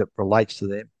story that relates to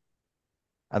them,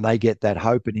 and they get that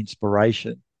hope and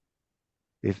inspiration,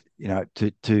 if you know,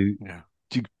 Yeah.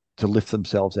 to to lift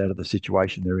themselves out of the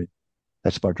situation they're in.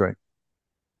 That's my dream.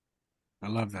 I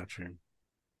love that dream.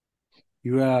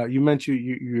 You mentioned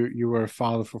you were a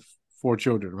father for four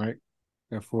children, right?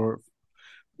 And for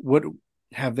what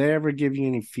have they ever given you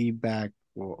any feedback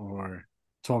or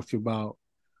talked to you about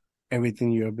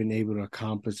everything you have been able to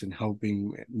accomplish in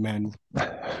helping men?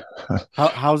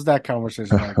 How's that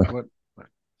conversation like? What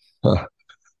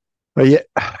Well, yeah,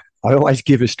 I always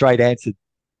give a straight answer,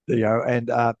 and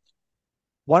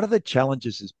one of the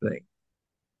challenges has been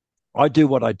I do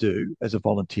what I do as a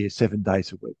volunteer 7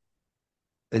 days a week.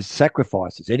 There's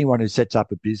sacrifices. Anyone who sets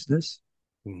up a business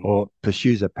Mhm. or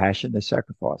pursues a passion, there's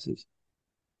sacrifices.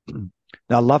 Now,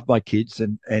 I love my kids,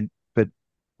 but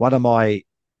one of my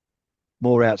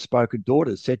more outspoken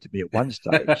daughters said to me at one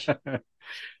stage,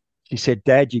 she said,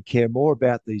 "Dad, you care more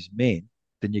about these men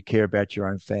than you care about your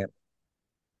own family."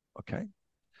 Okay.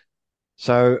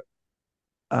 So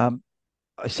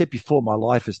I said before, my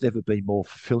life has never been more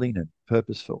fulfilling and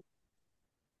purposeful,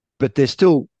 but there's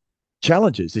still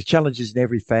challenges. There's challenges in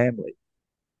every family.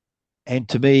 And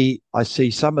to me, I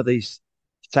see some of these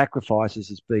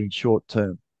sacrifices as being short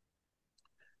term,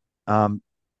 um,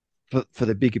 for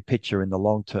the bigger picture in the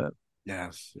long term.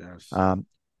 Yes, yes. Um,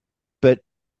 but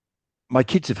my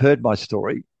kids have heard my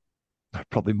story,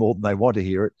 probably more than they want to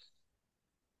hear it.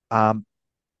 Um,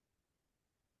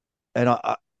 and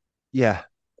yeah,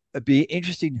 it'd be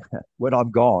interesting when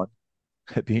I'm gone.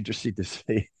 It'd be interesting to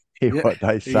hear Yeah, what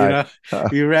they you say. know,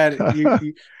 you read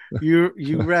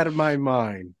you read my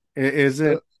mind. It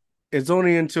isn't it's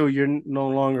only until you're no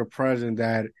longer present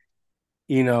that,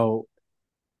 you know,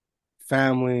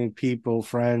 family, people,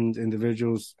 friends,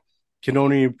 individuals can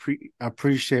only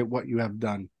appreciate what you have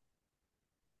done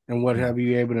and what have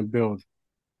you able to build.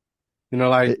 You know,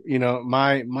 like, It, you know,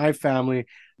 my family,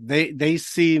 they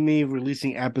see me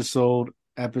releasing episode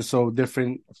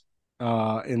different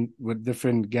in with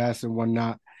different guests and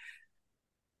whatnot,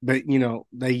 but you know,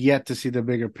 they yet to see the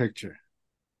bigger picture.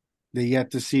 They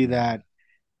yet to see that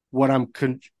what I'm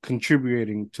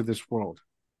contributing to this world,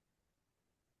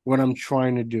 what I'm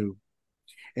trying to do.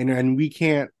 and we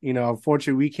can't,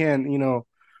 unfortunately, we can't,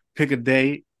 pick a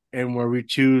date and where we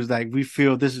choose like we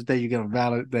feel this is the day you're gonna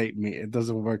validate me. It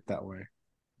doesn't work that way.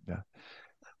 Yeah.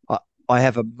 I, I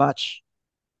have a much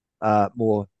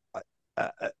more uh,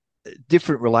 uh,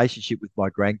 different relationship with my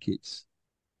grandkids.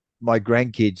 My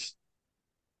grandkids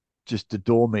just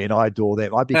adore me and I adore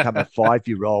them. I become a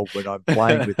 5-year-old when I'm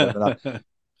playing with them.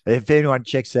 If anyone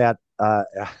checks out my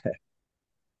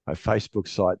Facebook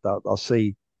site, they'll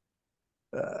see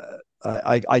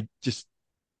I just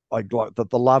I like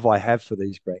the love I have for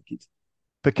these grandkids.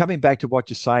 But coming back to what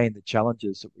you're saying, the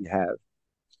challenges that we have,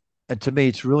 and to me,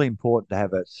 it's really important to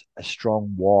have a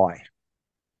strong why.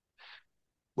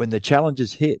 When the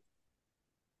challenges hit,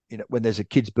 when there's a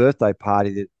kid's birthday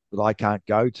party that I can't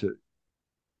go to,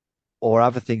 or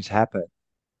other things happen,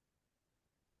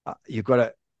 you've got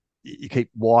to you keep,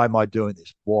 why am I doing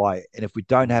this? Why? And if we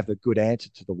don't have a good answer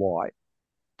to the why,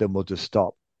 then we'll just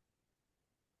stop.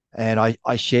 And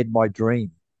I shared my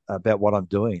dream about what I'm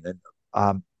doing,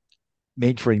 and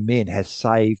mentoring men has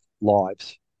saved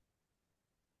lives.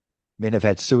 Men have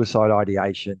had suicide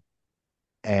ideation,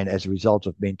 and as a result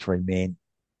of mentoring men,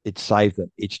 it's saved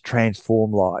them. It's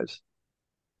transformed lives.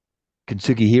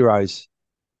 Kintsugi Heroes,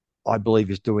 I believe,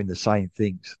 is doing the same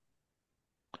things.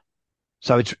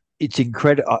 So it's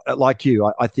incredible. Like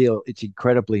you, I feel it's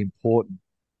incredibly important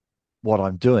what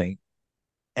I'm doing.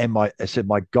 And I said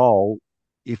my goal,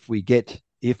 if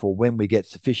or when we get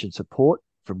sufficient support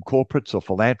from corporates or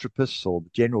philanthropists or the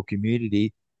general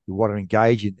community who want to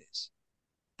engage in this,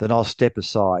 then I'll step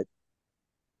aside,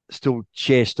 still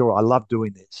share story. I love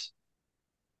doing this,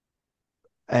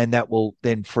 and that will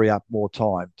then free up more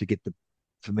time to get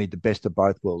for me, the best of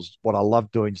both worlds. What I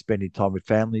love doing, spending time with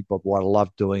family, but what I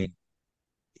love doing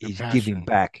Your is giving passion.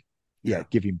 back. Yeah, Yeah.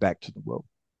 giving back to the world.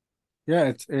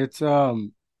 Yeah, it's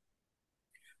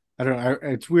I don't know,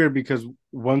 it's weird because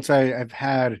once I've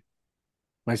had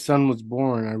my son was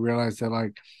born, I realized that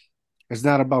like it's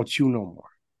not about you no more.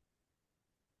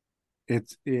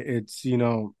 It's it's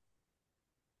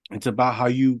about how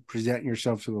you present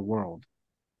yourself to the world.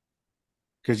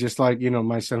 Because just like,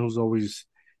 my son who's always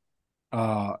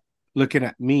uh looking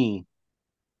at me,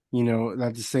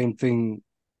 that's the same thing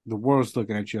the world's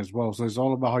looking at you as well. So it's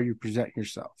all about how you present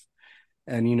yourself.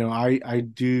 And I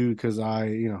do because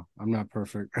I'm not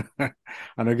perfect.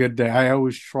 On a good day, I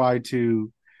always try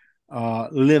to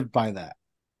live by that.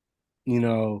 You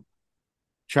know,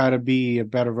 try to be a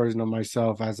better version of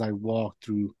myself as I walk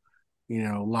through,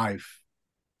 life,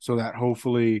 so that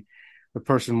hopefully the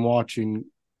person watching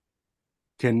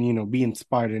can, be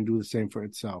inspired and do the same for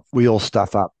itself. We all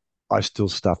stuff up. I still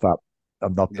stuff up.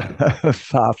 I'm not Yeah.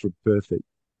 far from perfect,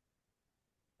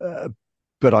 uh,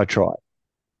 but I try.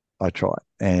 I try,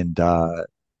 and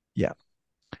yeah,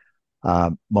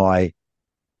 my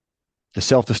the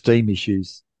self-esteem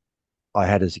issues I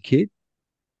had as a kid,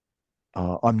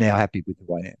 I'm now happy with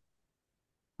who I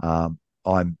am.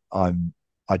 I'm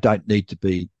I don't need to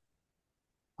be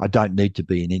I don't need to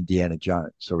be an Indiana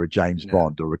Jones or a James Yeah.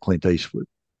 Bond or a Clint Eastwood.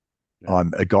 Yeah.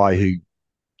 I'm a guy who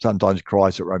sometimes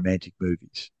cries at romantic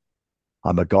movies.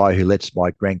 I'm a guy who lets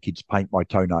my grandkids paint my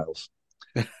toenails.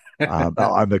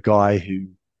 I'm a guy who,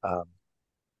 um,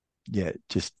 yeah,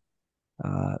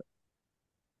 uh,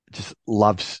 just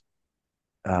loves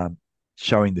um,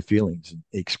 showing the feelings and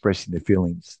expressing the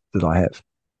feelings that I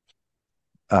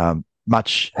have.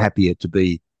 Much happier to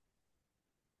be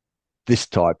this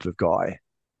type of guy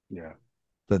Yeah.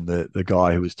 than the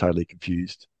guy who was totally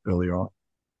confused earlier on.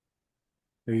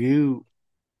 Are you,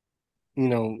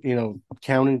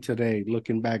 counting today,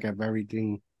 looking back at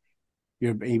everything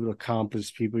you're able to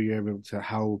accomplish, people you're able to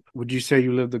help, would you say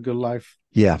you lived a good life?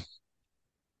 Yeah,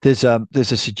 there's a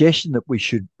suggestion that we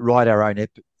should write our own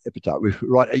epitaph. We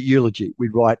write a eulogy. We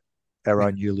write our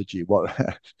own eulogy. What?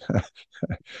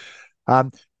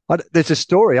 um, there's a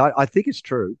story. I think it's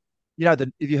true. Have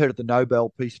you heard of the Nobel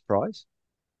Peace Prize?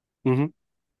 Hmm.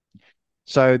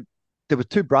 So there were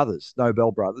two brothers,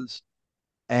 Nobel brothers,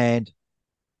 and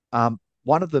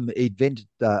one of them invented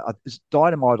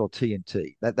dynamite or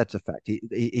TNT. That's a fact.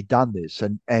 He'd done this,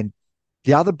 and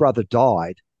the other brother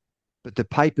died, but the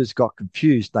papers got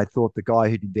confused. They thought the guy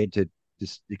who'd invented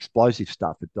this explosive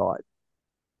stuff had died.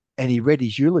 And he read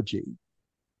his eulogy,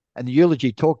 and the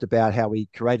eulogy talked about how he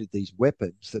created these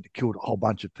weapons that killed a whole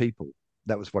bunch of people.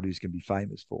 That was what he was going to be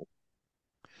famous for.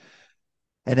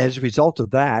 And as a result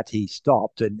of that, he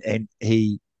stopped and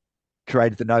he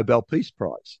created the Nobel Peace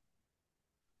Prize.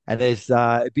 And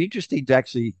it'd be interesting to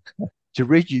actually to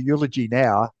read your eulogy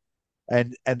now,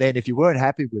 and then if you weren't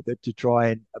happy with it, to try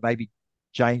and maybe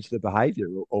change the behavior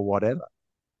or whatever.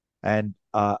 And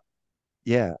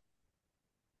yeah,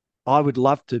 I would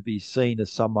love to be seen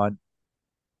as someone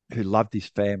who loved his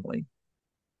family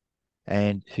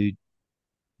and who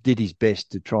did his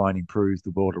best to try and improve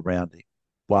the world around him.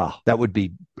 Wow, that would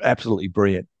be absolutely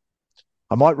brilliant.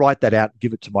 I might write that out and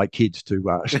give it to my kids to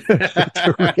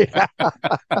to read.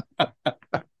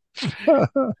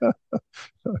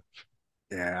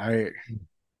 Yeah,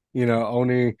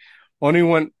 only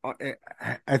when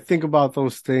I think about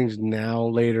those things now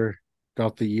later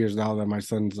throughout the years now that my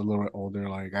son's a little bit older,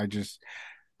 like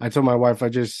I told my wife I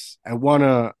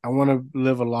wanna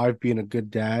live a life being a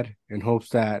good dad in hopes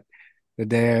that the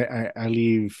day I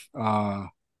leave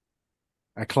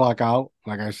I clock out,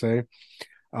 like I say,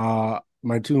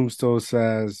 my tombstone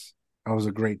says I was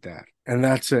a great dad. And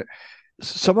that's it.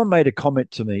 Someone made a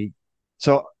comment to me.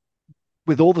 So,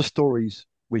 with all the stories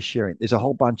we're sharing, there's a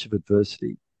whole bunch of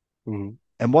adversity. Mhm.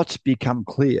 And what's become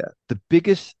clear, the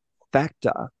biggest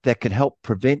factor that can help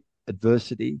prevent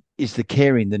adversity is the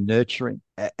caring, the nurturing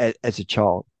as a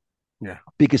child. Yeah.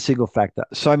 Biggest single factor.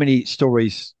 So many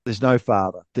stories, there's no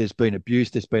father, there's been abuse,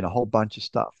 there's been a whole bunch of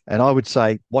stuff. And I would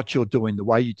say what you're doing, the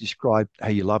way you describe how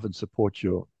you love and support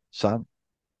your son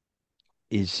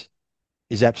is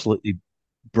is absolutely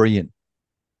brilliant.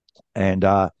 And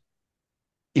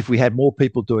if we had more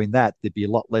people doing that, there'd be a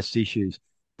lot less issues.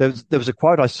 There was a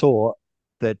quote I saw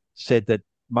that said that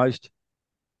most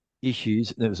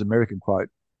issues, and it was an American quote,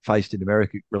 faced in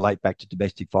America relate back to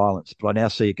domestic violence. But I now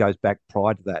see it goes back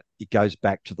prior to that. It goes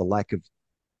back to the lack of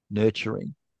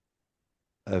nurturing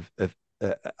of of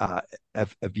uh, uh,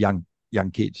 of young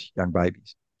kids, young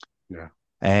babies, Yeah.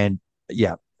 and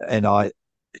yeah, and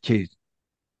geez,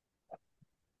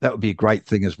 that would be a great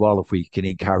thing as well if we can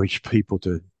encourage people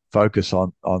to focus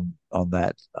on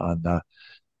that, on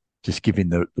just giving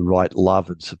the right love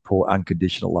and support,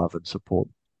 unconditional love and support.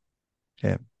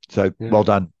 Yeah. So Yeah. well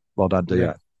done, Yeah.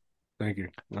 Dio. Thank you.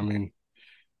 I mean,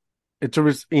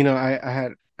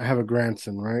 I have a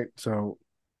grandson, right? So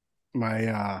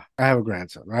I have a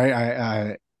grandson,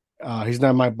 right? He's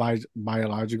not my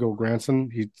biological grandson.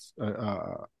 He's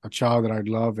a child that I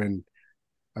love and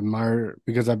admire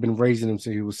because I've been raising him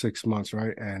since he was 6 months,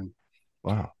 right? And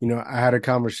Wow. I had a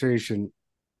conversation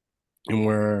and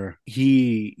where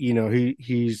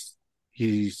he's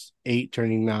 8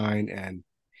 turning 9 and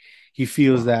he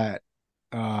feels Wow. that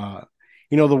uh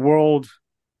the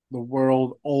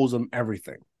world owes him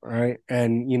everything, right?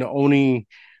 And only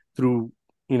through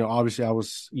obviously I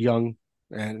was young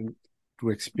and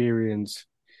through experience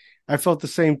I felt the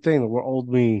same thing. The world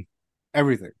owed me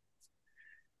everything,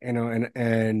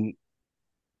 and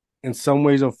in some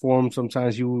ways or forms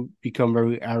sometimes you become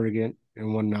very arrogant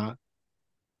and whatnot.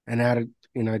 And I had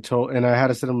to, I had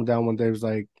to sit him down one day. It was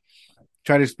like,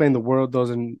 try to explain the world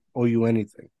doesn't owe you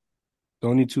anything. The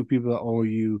only two people that owe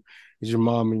you is your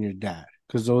mom and your dad,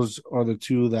 because those are the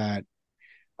two that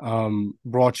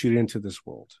brought you into this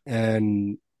world.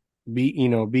 And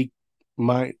be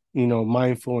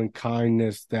mindful and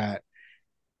kindness that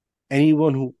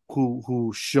anyone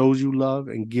who shows you love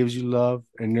and gives you love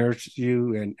and nurtures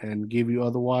you and give you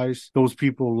otherwise, those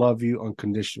people love you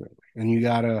unconditionally. And you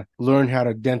gotta learn how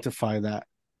to identify that,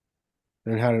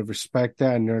 learn how to respect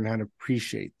that, and learn how to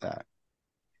appreciate that.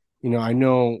 I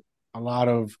know a lot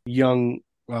of young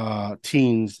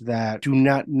teens that do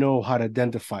not know how to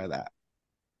identify that.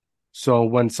 So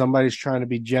when somebody's trying to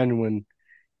be genuine,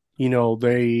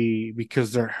 they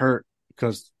because they're hurt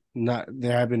because not they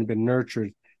haven't been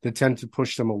nurtured, they tend to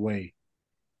push them away.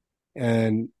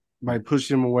 And by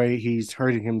pushing him away, he's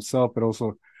hurting himself, but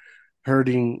also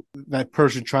hurting that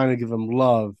person trying to give him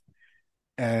love,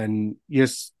 and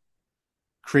just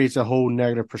creates a whole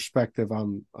negative perspective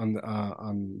on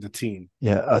the teen.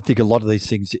 Yeah, I think a lot of these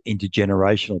things are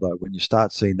intergenerational though. When you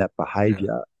start seeing that Yeah,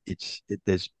 behavior,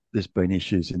 there's been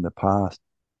issues in the past.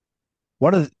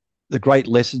 One of the great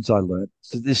lessons I learned,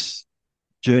 so this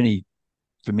journey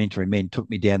for mentoring men took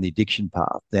me down the addiction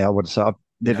path. Now, I would say I've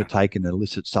never yeah, taken an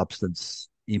illicit substance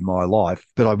in my life,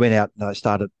 but I went out and I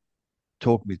started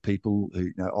talking with people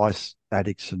who, ice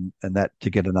addicts and that to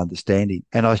get an understanding.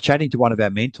 And I was chatting to one of our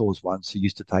mentors once who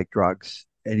used to take drugs.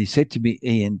 And he said to me,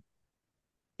 Ian,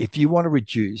 if you want to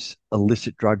reduce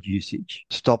illicit drug usage,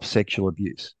 stop sexual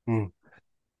abuse. mm,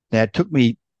 Now, it took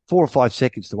me 4 or 5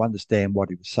 seconds to understand what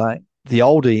he was saying. The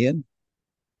old Ian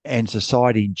and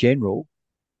society in general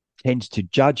tends to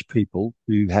judge people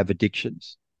who have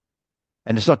addictions.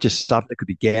 And it's not just stuff, it could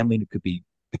be gambling, it could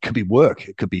be work,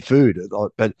 it could be food,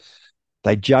 but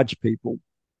they judge people.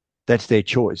 That's their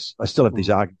choice. I still have these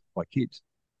mm, arguments with my kids.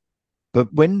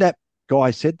 But when that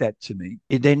guy said that to me,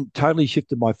 it then totally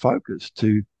shifted my focus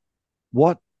to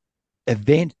what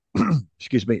event,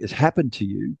 excuse me, has happened to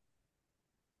you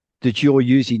that you're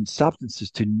using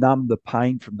substances to numb the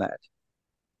pain from that.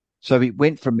 So it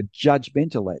went from a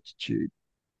judgmental attitude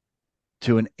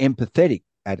to an empathetic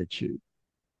attitude.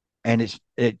 And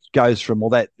it goes from,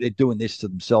 well, that they're doing this to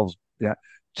themselves,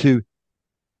 to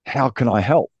how can I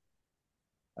help?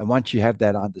 And once you have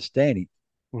that understanding,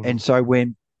 Hmm. and so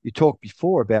when you talked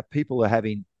before about people who are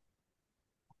having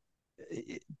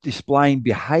displaying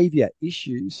behavior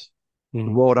issues, the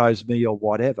Hmm. world owes me or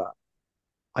whatever,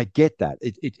 I get that.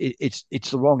 It's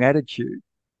the wrong attitude.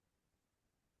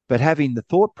 But having the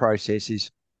thought process is,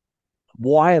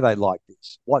 why are they like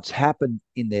this? What's happened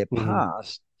in their Hmm.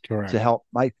 past to Correct. help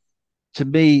make, to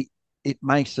me, it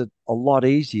makes it a lot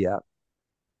easier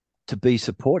to be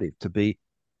supportive, to be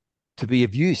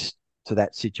of use to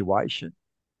that situation.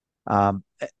 Um,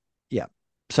 yeah.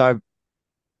 So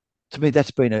to me,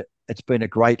 it's been a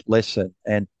great lesson,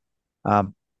 and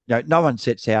um, no one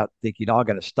sets out thinking I'm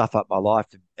going to stuff up my life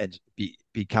and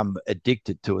become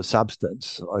addicted to a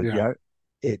substance. Yeah.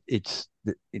 It's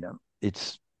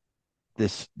it's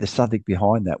there's something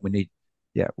behind that. We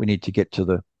need to get to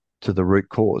the root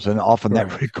cause, and often that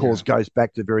Correct. root cause Yeah. goes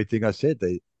back to the very thing I said,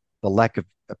 the lack of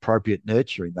appropriate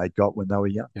nurturing they got when they were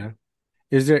young. Yeah.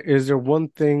 Is there one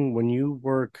thing when you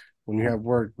have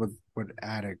worked with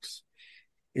addicts,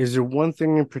 is there one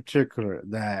thing in particular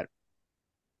that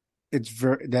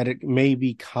that it may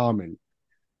be common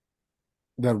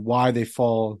that why they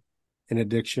fall in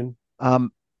addiction?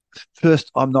 Um,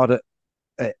 First, I'm not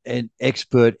an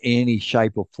expert in any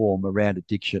shape or form around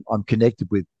addiction. I'm connected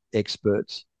with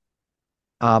experts.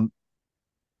 Um,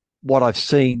 what I've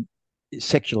seen,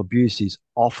 sexual abuse is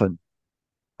often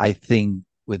a thing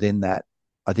within that.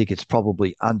 I think it's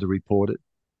probably underreported.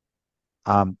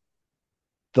 Um,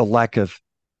 the lack of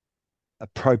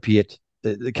appropriate,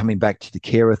 coming back to the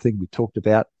carer thing we talked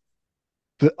about.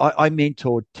 But I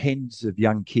mentored tens of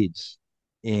young kids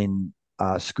in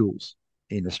schools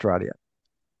in Australia,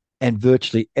 and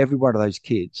virtually every one of those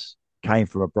kids came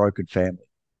from a broken family.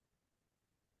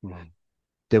 Mhm.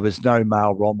 There was no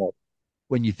male role model.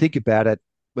 When you think about it,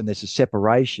 when there's a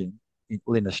separation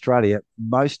in Australia,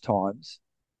 most times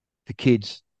the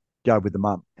kids go with the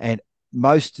mum. And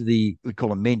most of the, we call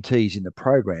them mentees in the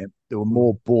program, there were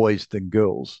more Mhm. boys than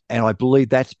girls. And I believe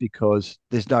that's because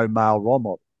there's no male role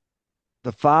model.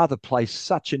 The father plays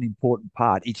such an important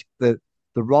part. It's the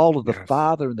role of the Yes.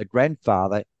 father and the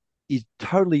grandfather is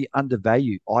totally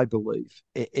undervalued, I believe.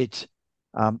 It's,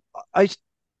 um, I,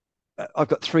 I've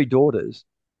got three daughters.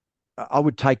 I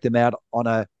would take them out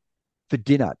for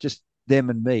dinner, just them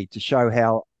and me, to show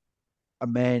how a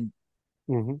man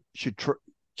Hmm. should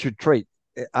should treat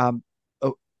um,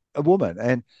 a, a woman.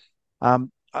 And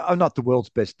I'm not the world's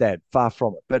best dad, far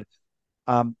from it, but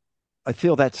um, I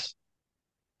feel that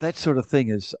sort of thing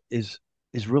is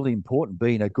really important.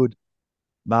 Being a good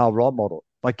male role model.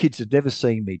 My kids have never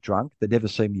seen me drunk. They've never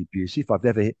seen me abusive. I've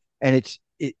never, and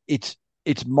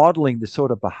it's modeling the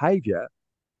sort of behaviour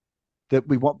that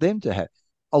we want them to have.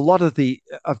 A lot of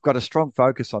I've got a strong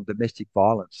focus on domestic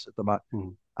violence at the moment.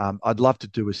 Hmm. I'd love to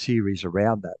do a series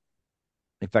around that.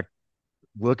 In fact,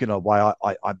 working on a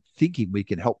way I'm thinking we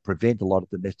can help prevent a lot of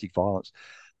domestic violence.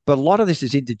 But a lot of this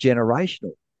is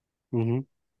intergenerational. Hmm.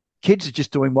 Kids are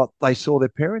just doing what they saw their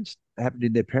parents happen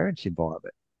in their parents'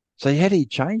 environment. So how do you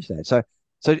change that?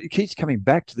 So it keeps coming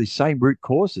back to the same root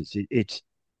causes. It,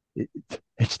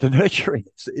 it's the nurturing.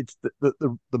 It's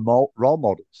role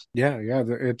models. Yeah, yeah.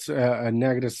 It's a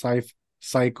negative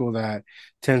cycle that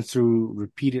tends to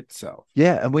repeat itself.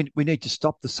 Yeah, and we need to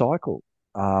stop the cycle.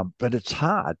 But it's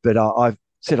hard. But I've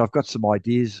said I've got some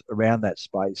ideas around that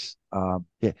space.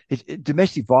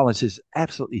 Domestic violence is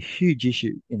absolutely a huge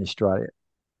issue in Australia.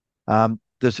 I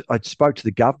spoke to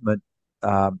the government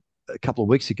a couple of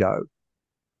weeks ago,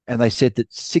 and they said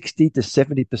that 60 to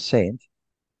 70%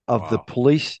 of the Wow.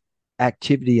 police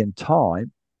activity and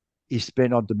time is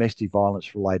spent on domestic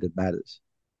violence related matters.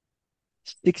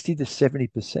 60 to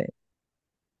 70%.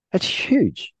 That's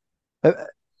huge. Uh,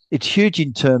 it's huge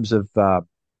in terms of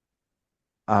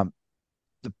um,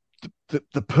 the,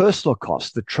 the personal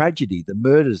costs, the tragedy, the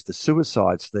murders, the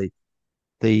suicides,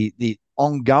 the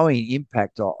ongoing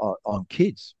impact on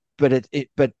kids. But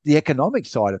the economic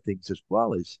side of things as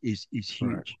well is Right.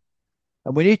 huge,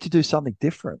 and we need to do something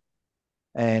different.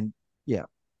 And yeah,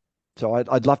 so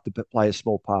I'd love to play a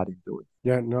small part in doing.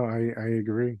 Yeah, no, I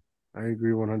agree. I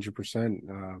agree 100%.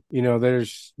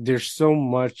 There's so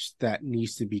much that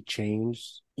needs to be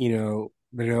changed,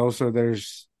 but also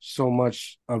there's so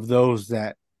much of those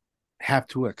that have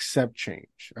to accept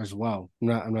change as well.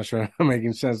 I'm not sure I'm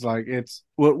making sense. Like,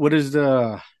 what is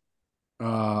the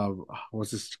uh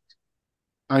what's this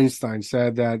Einstein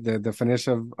said that the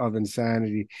definition of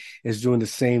insanity is doing the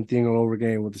same thing all over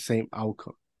again with the same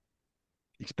outcome.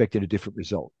 expecting a different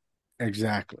result.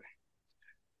 Exactly.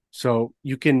 So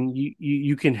you can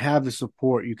have the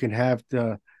support, you can have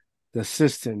the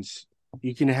assistance,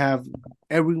 you can have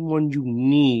everyone you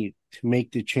need to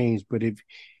make the change. But if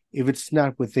it's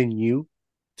not within you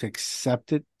to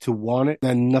accept it, to want it,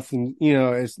 then nothing,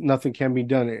 it's nothing can be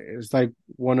done. It's like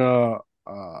one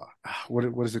what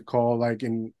is it called? Like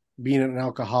in being an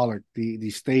alcoholic, the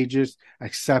stages,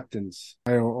 acceptance,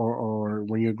 or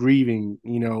when you're grieving,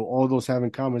 all those have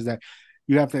in common is that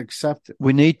you have to accept it.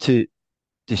 We need to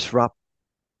disrupt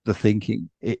the thinking.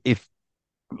 If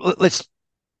let's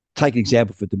take an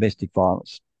example for domestic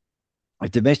violence.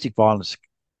 If domestic violence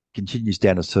continues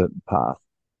down a certain path,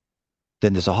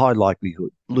 then there's a high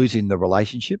likelihood losing the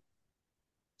relationship,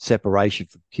 separation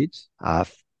from kids, a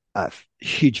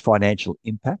huge financial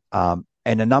impact,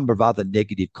 and a number of other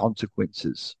negative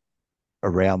consequences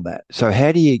around that. So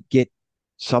how do you get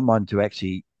someone to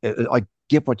actually, I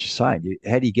get what you're saying.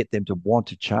 How do you get them to want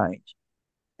to change?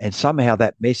 And somehow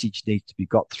that message needs to be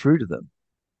got through to them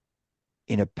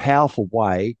in a powerful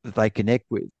way that they connect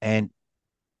with. And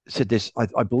so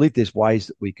I believe there's ways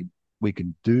that we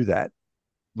can do that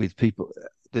with people,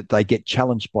 that they get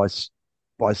challenged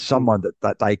by someone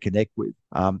that they connect with.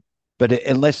 But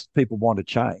unless people want to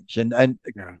change, and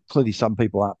Yeah. clearly some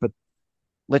people aren't, but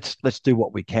let's do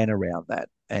what we can around that.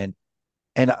 And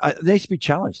it needs to be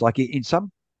challenged. Like in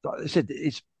some, I said,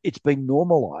 it's been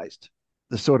normalized,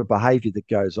 the sort of behaviour that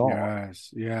goes on.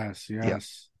 Yes, yes, Yeah,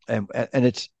 yes. and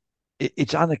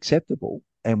it's unacceptable,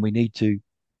 and we need to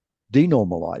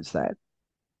denormalize that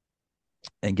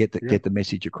and get Yeah, the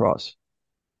message across.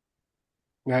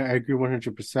 I agree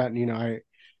 100%.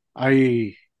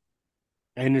 I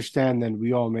I understand that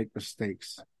we all make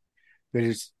mistakes. But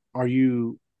are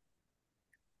you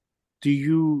do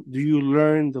you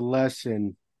learn the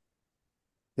lesson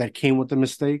that came with the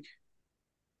mistake?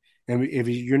 And if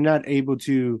you're not able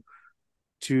to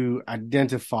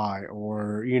identify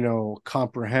or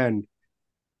comprehend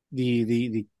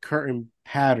the current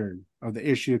pattern of the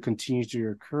issue that continues to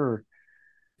occur,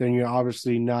 then you're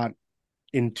obviously not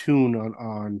in tune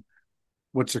on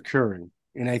what's occurring.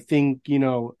 And I think,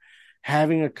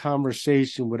 having a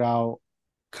conversation without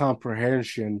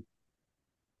comprehension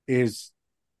is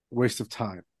a waste of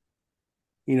time,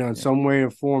 in Yeah, some way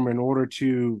or form, in order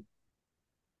to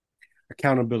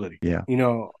accountability. yeah,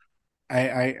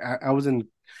 I was in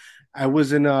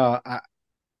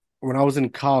when I was in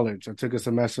college, I took a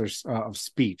semester of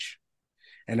speech,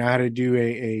 and I had to do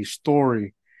a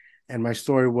story, and my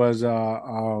story was it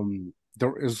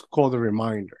was called The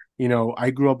Reminder. I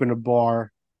grew up in a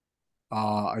bar.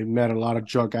 I met a lot of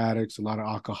drug addicts, a lot of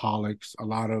alcoholics, a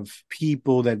lot of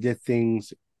people that did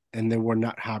things and they were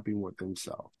not happy with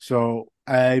themselves. So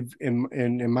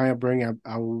in my upbringing,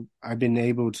 I've been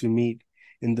able to meet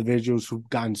individuals who've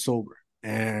gotten sober,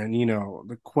 and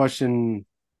the question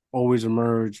always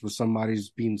emerged when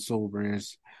somebody's being sober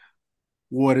is,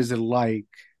 what is it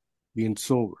like being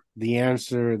sober? The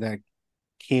answer that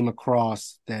came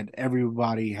across that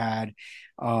everybody had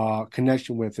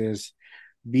connection with is,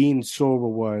 being sober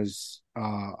was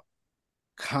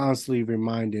constantly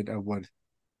reminded of what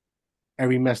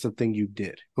every messed up thing you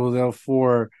did. So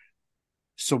therefore,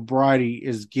 sobriety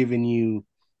is giving you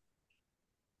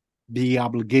the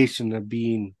obligation of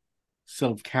being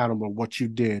self-accountable what you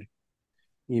did,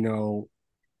 and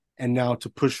now to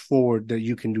push forward that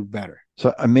you can do better.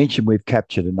 so I mentioned we've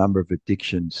captured a number of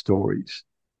addiction stories,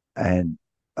 and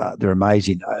they're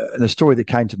amazing. And the story that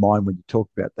came to mind when you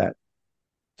talked about that,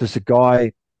 there's a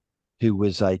guy who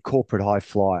was a corporate high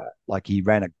flyer. Like he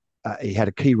had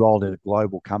a key role in a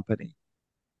global company,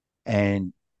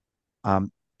 and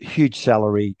huge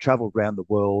salary, traveled around the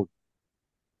world,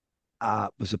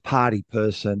 was a party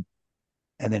person,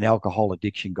 and then alcohol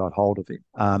addiction got hold of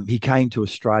him. He came to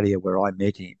Australia where I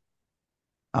met him.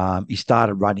 He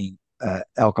started running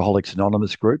Alcoholics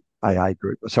Anonymous group, AA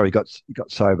group. Sorry, he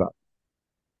got sober,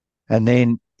 and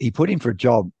then he put him for a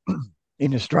job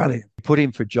in Australia. He put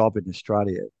him for a job in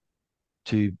Australia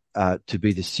to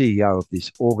be the CEO of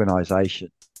this organisation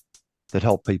that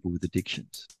helped people with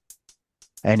addictions,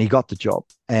 and he got the job.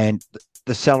 And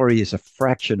the salary is a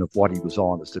fraction of what he was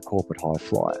on as the corporate high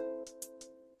flyer.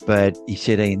 But he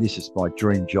said, Ian, this is my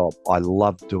dream job. I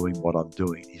love doing what I'm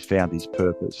doing. He's found his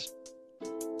purpose.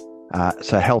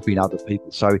 So helping other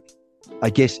people. So I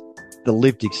guess the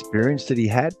lived experience that he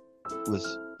had was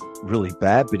really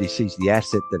bad, but he sees the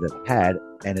asset that it had,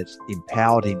 and it's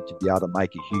empowered him to be able to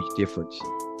make a huge difference.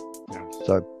 Yes.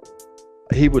 So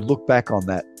he would look back on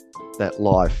that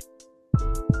life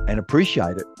and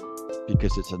appreciate it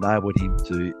because it's enabled him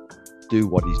to do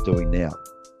what he's doing now.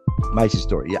 Amazing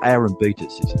story. Yeah, Aaron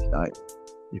Beatus is his name,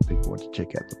 if people want to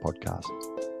check out the podcast.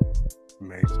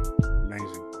 Amazing.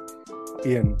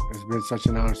 Ian, it's been such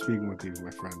an honor speaking with you,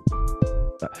 my friend.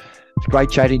 It's great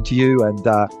chatting to you, and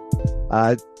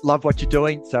love what you're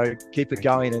doing. So keep it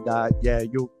going, and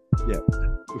you'll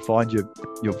find your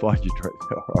truth.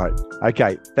 All right.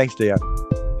 Okay. Thanks, Dio.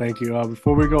 Thank you.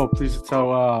 Before we go, please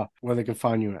tell where they can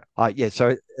find you at.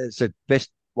 So the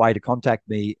best way to contact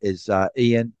me is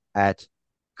Ian at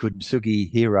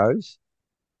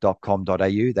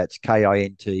kintsugiheroes.com.au. That's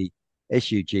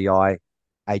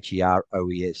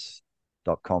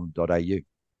KINTSUGIHEROES.com.au.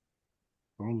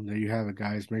 Well, there you have it,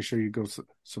 guys. Make sure you go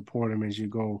support him as you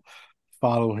go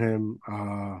follow him,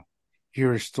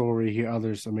 hear his story, hear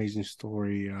others' amazing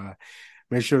story.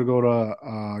 Make sure to go to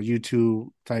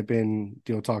YouTube, type in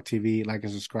DIOTALK TV, like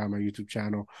and subscribe my YouTube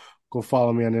channel. Go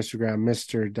follow me on Instagram,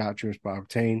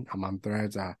 Mr.DreamsByOctane. I'm on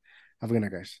Threads. Have a good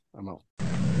night, guys. I'm out.